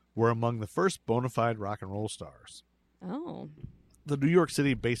were among the first bona fide rock and roll stars. Oh. The New York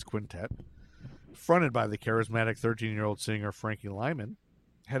City-based quintet, fronted by the charismatic 13-year-old singer Frankie Lyman,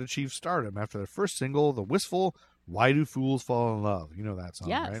 had achieved stardom after their first single, the wistful Why Do Fools Fall in Love? You know that song,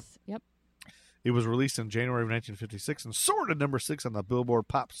 Yes. right? Yep. It was released in January of 1956 and soared to number 6 on the Billboard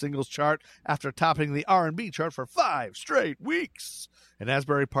Pop Singles chart after topping the R&B chart for 5 straight weeks. In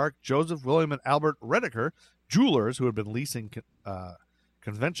Asbury Park, Joseph, William, and Albert Redeker, jewelers who had been leasing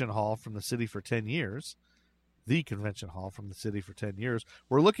Convention Hall from the city for 10 years,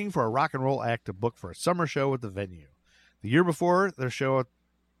 were looking for a rock and roll act to book for a summer show at the venue. The year before, their show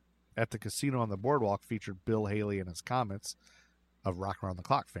at the casino on the boardwalk featured Bill Haley and his Comets of Rock Around the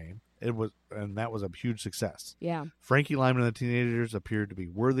Clock fame. That was a huge success. Yeah. Frankie Lyman and the Teenagers appeared to be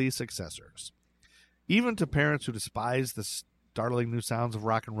worthy successors. Even to parents who despised the startling new sounds of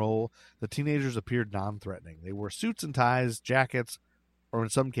rock and roll, the Teenagers appeared non-threatening. They wore suits and ties, jackets, or in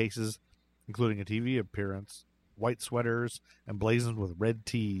some cases, including a TV appearance, white sweaters, and blazoned with red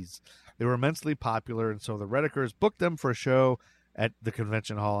tees. They were immensely popular, and so the Redekers booked them for a show at the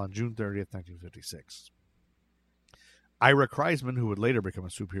Convention Hall on June 30th, 1956. Ira Kreisman, who would later become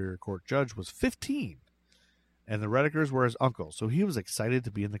a Superior Court judge, was 15, and the Redekers were his uncles, so he was excited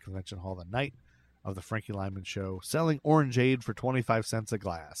to be in the Convention Hall the night of the Frankie Lyman show, selling orangeade for 25 cents a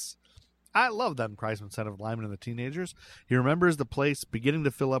glass. I love them, Kreisman said of Lyman and the Teenagers. He remembers the place beginning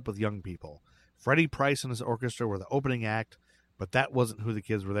to fill up with young people. Freddie Price and his orchestra were the opening act, but that wasn't who the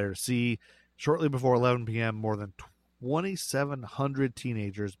kids were there to see. Shortly before 11 p.m., more than 2,700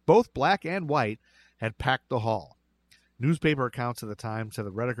 teenagers, both black and white, had packed the hall. Newspaper accounts at the time said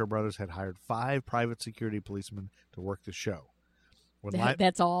the Redeker brothers had hired 5 private security policemen to work the show.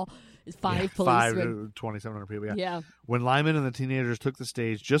 That's all? 5 policemen? 5 to 2,700 people, yeah. Yeah. When Lyman and the Teenagers took the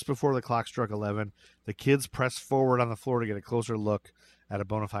stage just before the clock struck 11, the kids pressed forward on the floor to get a closer look at a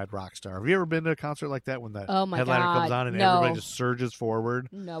bona fide rock star. Have you ever been to a concert like that when the headliner comes on and everybody just surges forward?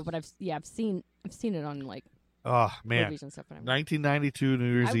 No, but I've seen it on like oh man, movies and stuff. 1992 New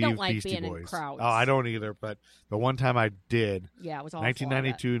Year's Eve, I don't like Beastie being Boys. in crowds. Oh, I don't either. But the one time I did, yeah, it was awful.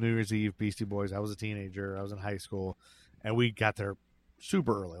 1992 New Year's Eve, Beastie Boys. I was a teenager. I was in high school, and we got there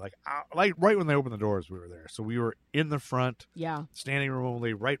super early, like right when they opened the doors. We were there, so we were in the front, standing room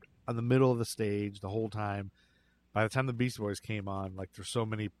only, right on the middle of the stage the whole time. By the time the Beastie Boys came on, like there's so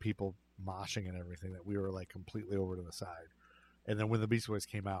many people moshing and everything that we were like completely over to the side. And then when the Beastie Boys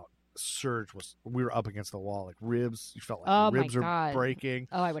came out, surge was, we were up against the wall, like ribs. You felt like ribs are breaking.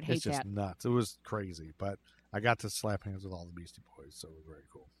 Oh, I would hate that. It's just nuts. It was crazy, but I got to slap hands with all the Beastie Boys, so it was very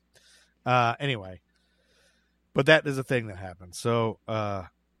cool. Anyway, but that is a thing that happened. So,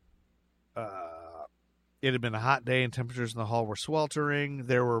 it had been a hot day and temperatures in the hall were sweltering.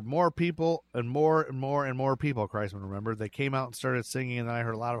 There were more people and more people, Kreisman remembered. They came out and started singing, and then I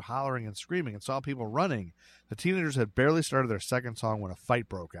heard a lot of hollering and screaming and saw people running. The Teenagers had barely started their second song when a fight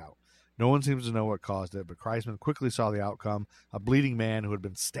broke out. No one seems to know what caused it, but Kreisman quickly saw the outcome. A bleeding man who had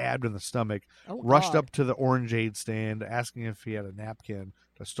been stabbed in the stomach rushed up to the orangeade stand, asking if he had a napkin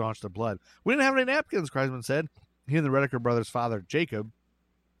to staunch the blood. We didn't have any napkins, Kreisman said. He and the Redeker brothers' father, Jacob,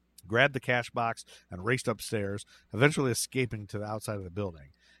 grabbed the cash box and raced upstairs, eventually escaping to the outside of the building.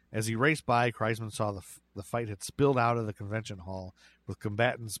 As he raced by, Kreisman saw the fight had spilled out of the convention hall, with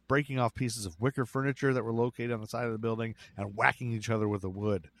combatants breaking off pieces of wicker furniture that were located on the side of the building and whacking each other with the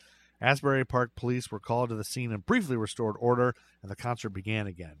wood. Asbury Park police were called to the scene and briefly restored order, and the concert began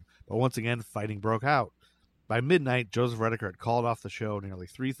again. But once again, fighting broke out. By midnight, Joseph Redeker had called off the show. Nearly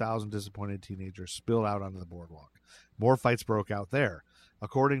 3,000 disappointed teenagers spilled out onto the boardwalk. More fights broke out there.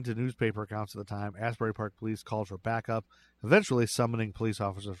 According to newspaper accounts at the time, Asbury Park police called for backup, eventually summoning police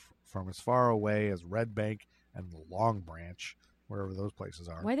officers from as far away as Red Bank and Long Branch, wherever those places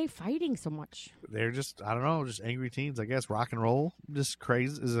are. Why are they fighting so much? They're just, I don't know, just angry teens, I guess. Rock and roll just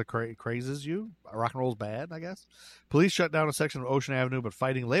crazes you. Rock and roll's bad, I guess. Police shut down a section of Ocean Avenue, but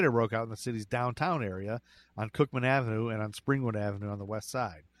fighting later broke out in the city's downtown area on Cookman Avenue and on Springwood Avenue on the west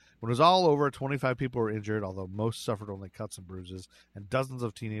side. When it was all over, 25 people were injured, although most suffered only cuts and bruises, and dozens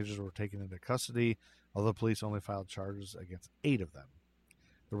of teenagers were taken into custody, although police only filed charges against 8 of them.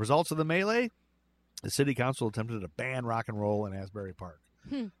 The results of the melee? The city council attempted to ban rock and roll in Asbury Park.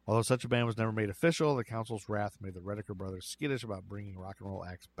 Although such a ban was never made official, the council's wrath made the Redeker brothers skittish about bringing rock and roll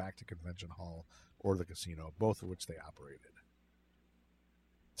acts back to Convention Hall or the casino, both of which they operated.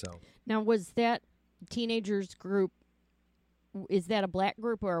 So now, was that teenagers group, is that a black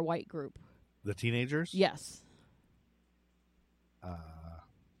group or a white group? The Teenagers? Yes.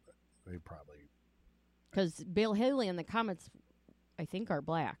 They probably... Because Bill Haley and the Comets, I think, are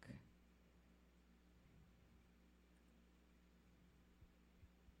black.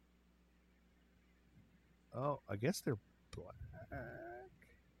 Oh, I guess they're black.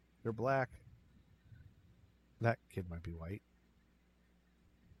 They're black. That kid might be white.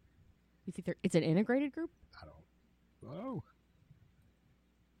 You think it's an integrated group? I don't know.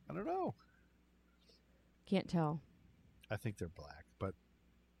 Can't tell. I think they're black, but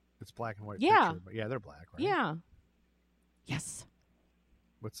it's black and white. Yeah. Picture, but yeah, they're black, right? Yeah. Yes.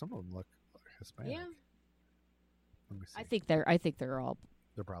 But some of them look Hispanic. Yeah. Let me see. I think they're all.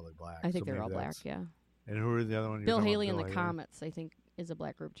 They're probably black. I think so they're all maybe black. that's- Yeah. And who are the other one? Bill Haley and the Comets, I think, is a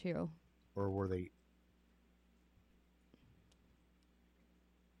black group too. Or were they?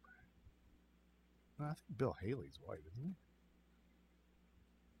 No, I think Bill Haley's white, isn't he?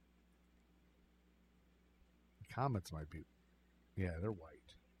 The Comets might be. Yeah, they're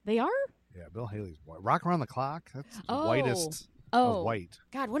white. They are? Yeah, Bill Haley's white. Rock Around the Clock. That's the Oh. whitest Oh. of white.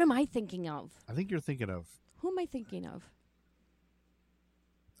 God, what am I thinking of? I think you're thinking of. Who am I thinking of?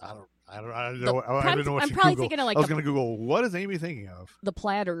 I don't know. The- I don't know what I'm you probably Google. thinking of, like, I was the- going to Google. What is Amy thinking of? The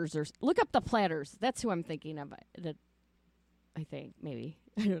Platters, or look up the Platters. That's who I'm thinking of. That I think maybe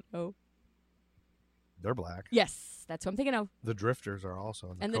I don't know. They're black. Yes, that's who I'm thinking of. The Drifters are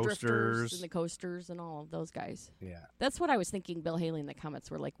also. And the Coasters. Drifters and the Coasters and all of those guys. Yeah. That's what I was thinking. Bill Haley and the Comets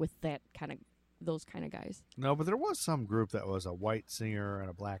were like with those kind of guys. No, but there was some group that was a white singer and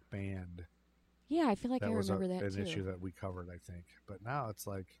a black band. Yeah, I feel like I That was remember that an too. issue that we covered, I think. But now it's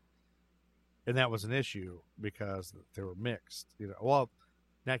like, and that was an issue because they were mixed. You know, well,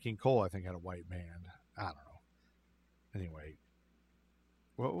 Nat King Cole, I think, had a white band. I don't know. Anyway,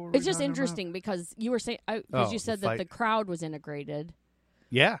 what were we It's just talking interesting because you were saying because Oh, you said the that the fight. crowd was integrated, about?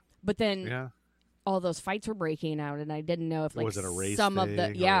 Yeah, but then yeah. all those fights were breaking out, and I didn't know if like Was it a race some of thing,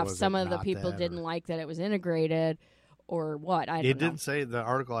 the or was some it of the not people that, didn't or- like that it was integrated, or what. I don't It know. didn't say, the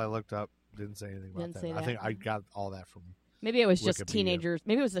article I looked up didn't say anything about Didn't that. say I that. think I got all that from. Maybe it was just Wikipedia. teenagers.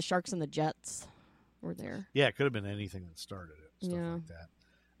 Maybe it was the Sharks and the Jets were there. Yeah, it could have been anything that started it, stuff Yeah. like that.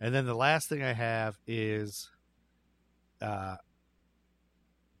 And then the last thing I have is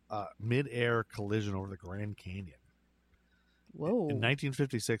mid-air collision over the Grand Canyon. Whoa. In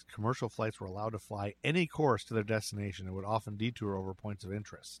 1956, commercial flights were allowed to fly any course to their destination and would often detour over points of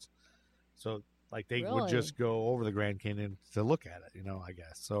interest. So, like, they would Really? just go over the Grand Canyon to look at it, I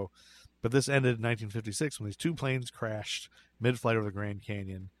guess. So, but this ended in 1956 when these two planes crashed mid-flight over the Grand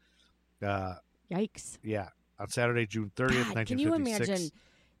Canyon. Yikes. Yeah, on Saturday, June 30th, God, can you 1956. imagine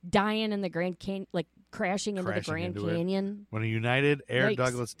dying in the Grand Canyon, like crashing into the Crashing Grand into it. Canyon? When a United Air Yikes.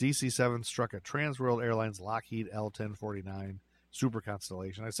 Douglas DC-7 struck a Trans-World Airlines Lockheed L-1049 Super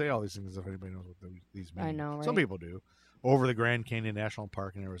Constellation. I say all these things as if anybody knows what these mean. I know, Some right? people do. Over the Grand Canyon National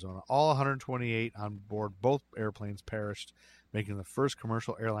Park in Arizona. All 128 on board both airplanes perished, making the first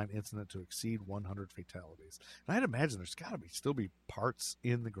commercial airline incident to exceed 100 fatalities. And I'd imagine there's got to still be parts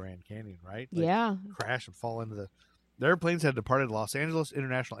in the Grand Canyon, right? Like, Yeah. crash and fall into the airplanes had departed Los Angeles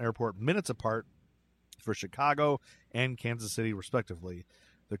International Airport minutes apart for Chicago and Kansas City, respectively.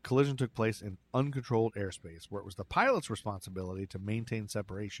 The collision took place in uncontrolled airspace, where it was the pilot's responsibility to maintain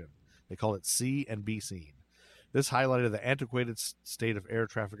separation. They call it C and B scene. This highlighted the antiquated state of air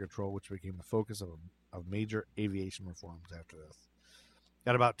traffic control, which became the focus of major aviation reforms after this.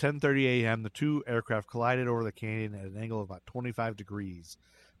 At about 10:30 a.m., the two aircraft collided over the canyon at an angle of about 25 degrees.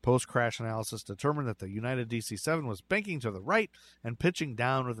 Post-crash analysis determined that the United DC-7 was banking to the right and pitching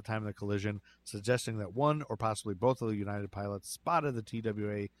down at the time of the collision, suggesting that one or possibly both of the United pilots spotted the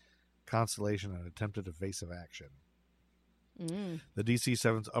TWA Constellation and attempted evasive action. The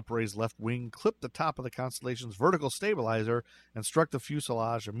DC-7's upraised left wing clipped the top of the Constellation's vertical stabilizer and struck the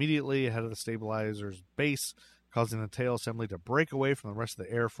fuselage immediately ahead of the stabilizer's base, causing the tail assembly to break away from the rest of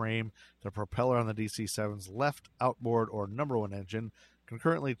the airframe. The propeller on the DC-7's left outboard or number one engine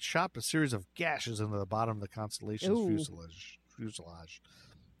concurrently chopped a series of gashes into the bottom of the Constellation's Ooh. fuselage.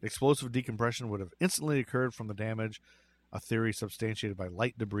 Explosive decompression would have instantly occurred from the damage, a theory substantiated by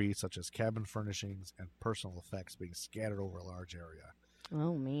light debris such as cabin furnishings and personal effects being scattered over a large area.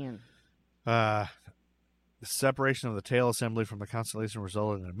 Oh, man. The separation of the tail assembly from the Constellation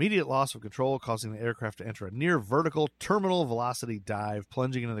resulted in an immediate loss of control, causing the aircraft to enter a near vertical terminal velocity dive,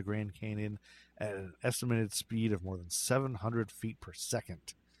 plunging into the Grand Canyon at an estimated speed of more than 700 feet per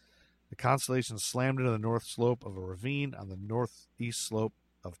second. The Constellation slammed into the north slope of a ravine on the northeast slope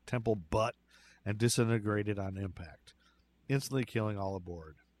of Temple Butte and disintegrated on impact, instantly killing all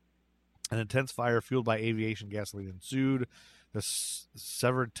aboard. An intense fire fueled by aviation gasoline ensued. The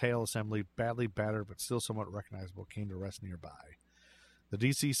severed tail assembly, badly battered but still somewhat recognizable, came to rest nearby. The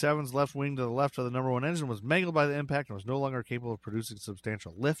DC-7's left wing to the left of the number one engine was mangled by the impact and was no longer capable of producing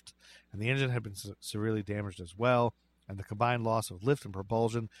substantial lift, and the engine had been severely damaged as well. and the combined loss of lift and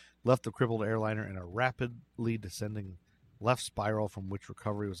propulsion left the crippled airliner in a rapidly descending left spiral from which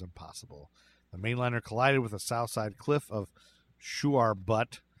recovery was impossible. The mainliner collided with the south side cliff of Shuar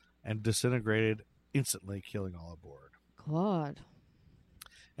Butt and disintegrated instantly, killing all aboard. God.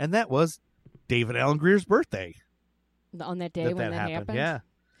 And that was David Alan Greer's birthday. On that day when that happened? Yeah.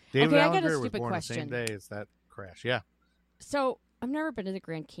 David Okay, I Alan got a Greer was stupid born question. the same day as that crash. Yeah. So, I've never been to the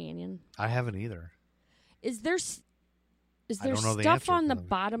Grand Canyon. I haven't either. Is there I don't know the stuff answer on to the them.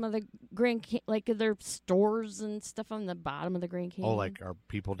 bottom of the Grand Canyon? Like, are there stores and stuff on the bottom of the Grand Canyon? Oh, like are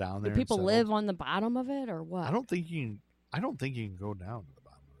people down there? Do people and live on the bottom of it, or what? I don't think you can go down to the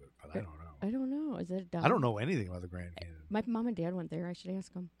bottom of it, but I don't know. I don't know. Is it down? I don't know anything about the Grand Canyon. My mom and dad went there. I should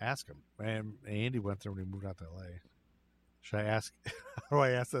ask them. Ask him. And Andy went there when he moved out to LA. Should I ask? How do I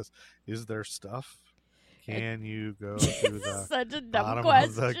ask this? Is there stuff? Can you go to the Such a dumb bottom question.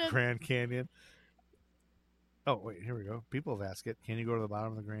 of the Grand Canyon? Oh, wait, here we go. People have asked it. Can you go to the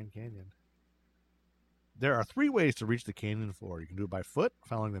bottom of the Grand Canyon? There are 3 ways to reach the canyon floor. You can do it by foot,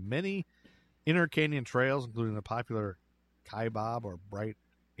 following the many inner canyon trails, including the popular Kaibab or Bright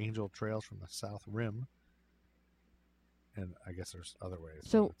Angel trails from the south rim. And I guess there's other ways.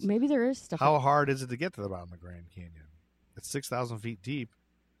 So maybe there is stuff. How hard is it to get to the bottom of the Grand Canyon? It's 6,000 feet deep.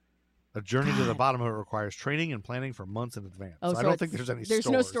 A journey to the bottom of it requires training and planning for months in advance. Oh, so I don't think there's any There's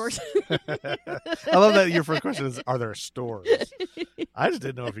stores. no stores. I love that your first question is, are there stores? I just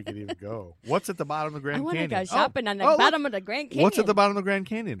didn't know if you could even go. What's at the bottom of the I Grand want to Canyon? go shopping on the look. bottom of the Grand Canyon. What's at the bottom of the Grand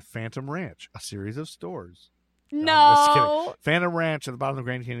Canyon? Phantom Ranch, a series of stores. I'm just No. kidding. Phantom Ranch at the bottom of the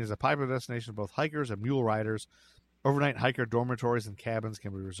Grand Canyon is a popular destination for both hikers and mule riders. Overnight hiker dormitories and cabins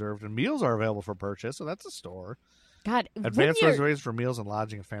can be reserved, and meals are available for purchase, so that's a store. God, Advanced reservations for meals and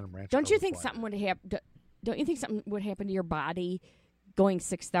lodging at Phantom Ranch. don't are you think required. something would happen? Don't you think something would happen to your body going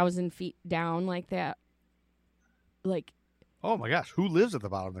 6,000 feet down like that? Like, Oh my gosh, who lives at the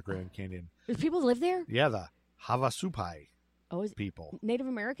bottom of the Grand Canyon? does people live there? Yeah, the Havasupai Oh, is people. Native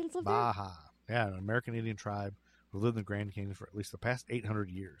Americans live there? Baja. Yeah, an American Indian tribe who lived in the Grand Canyon for at least the past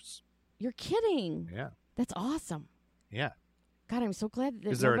 800 years. You're kidding. Yeah. That's awesome. Yeah. God, I'm so glad that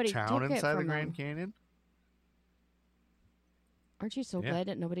Is there a nobody town took it inside the from Grand them. Canyon? Aren't you so Yeah. glad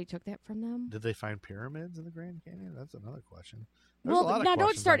that nobody took that from them? Did they find pyramids in the Grand Canyon? That's another question. There's a Well, lot of now don't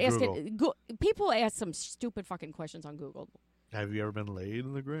questions start on asking. Google. People ask some stupid fucking questions on Google. Have you ever been laid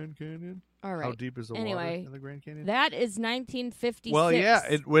in the Grand Canyon? All right. How deep is the Anyway, water in the Grand Canyon? That is 1956. Well,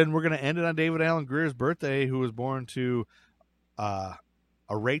 yeah. When we're going to end it on David Alan Greer's birthday, who was born to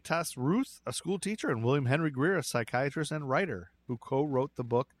Aretas Ruth, a school teacher, and William Henry Greer, a psychiatrist and writer, who co-wrote the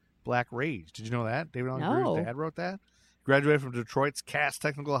book Black Rage. Did you know that? David Alan No. Greer's dad wrote that. Graduated from Detroit's Cass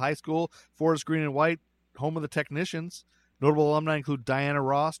Technical High School, Forest Green and White, home of the Technicians. Notable alumni include Diana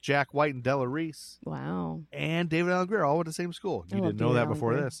Ross, Jack White, and Della Reese. Wow. And David Alan Greer all went to the same school. I You love didn't know David that Alan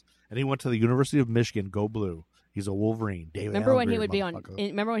before Greer. this. And he went to the University of Michigan. Go Blue. He's a Wolverine. David Remember Alan when he Greer, would be on? motherfucker.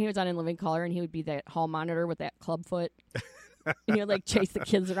 Remember when he was on In Living Color and he would be that hall monitor with that club foot, and he would like chase the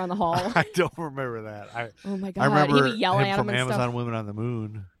kids around the hall. I don't remember that. Oh my I god! remember He'd be yelling him at from him and Amazon stuff. Women on the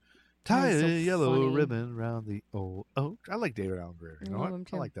Moon. Tie That a is so yellow funny. ribbon around the old oak. I like David Alan Greer. You I know love what? him, I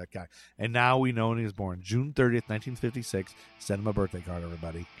too. like that guy. And now we know when he was born, June 30th, 1956. Send him a birthday card,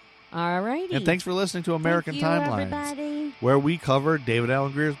 everybody. All righty. And thanks for listeting to American Thank you, Timelines, everybody. where we covered David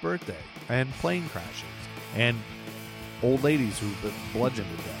Alan Greer's birthday and plane crashes and old ladies who've been bludgeoned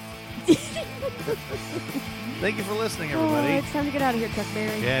to death. Thank you for listening, Oh, everybody. it's time to get out of here, Chuck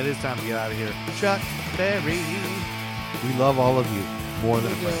Berry. Yeah, it is time to get out of here. Chuck Berry. We love all of you more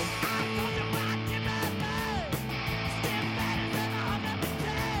than a We do. friend.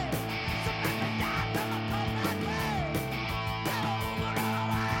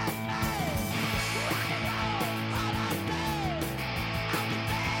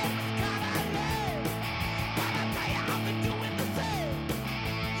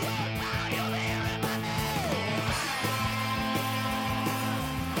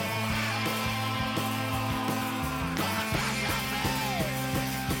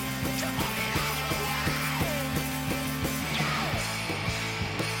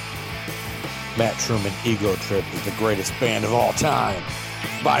 Matt Truman Ego Trip is the greatest band of all time.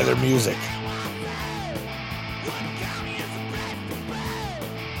 Buy their music.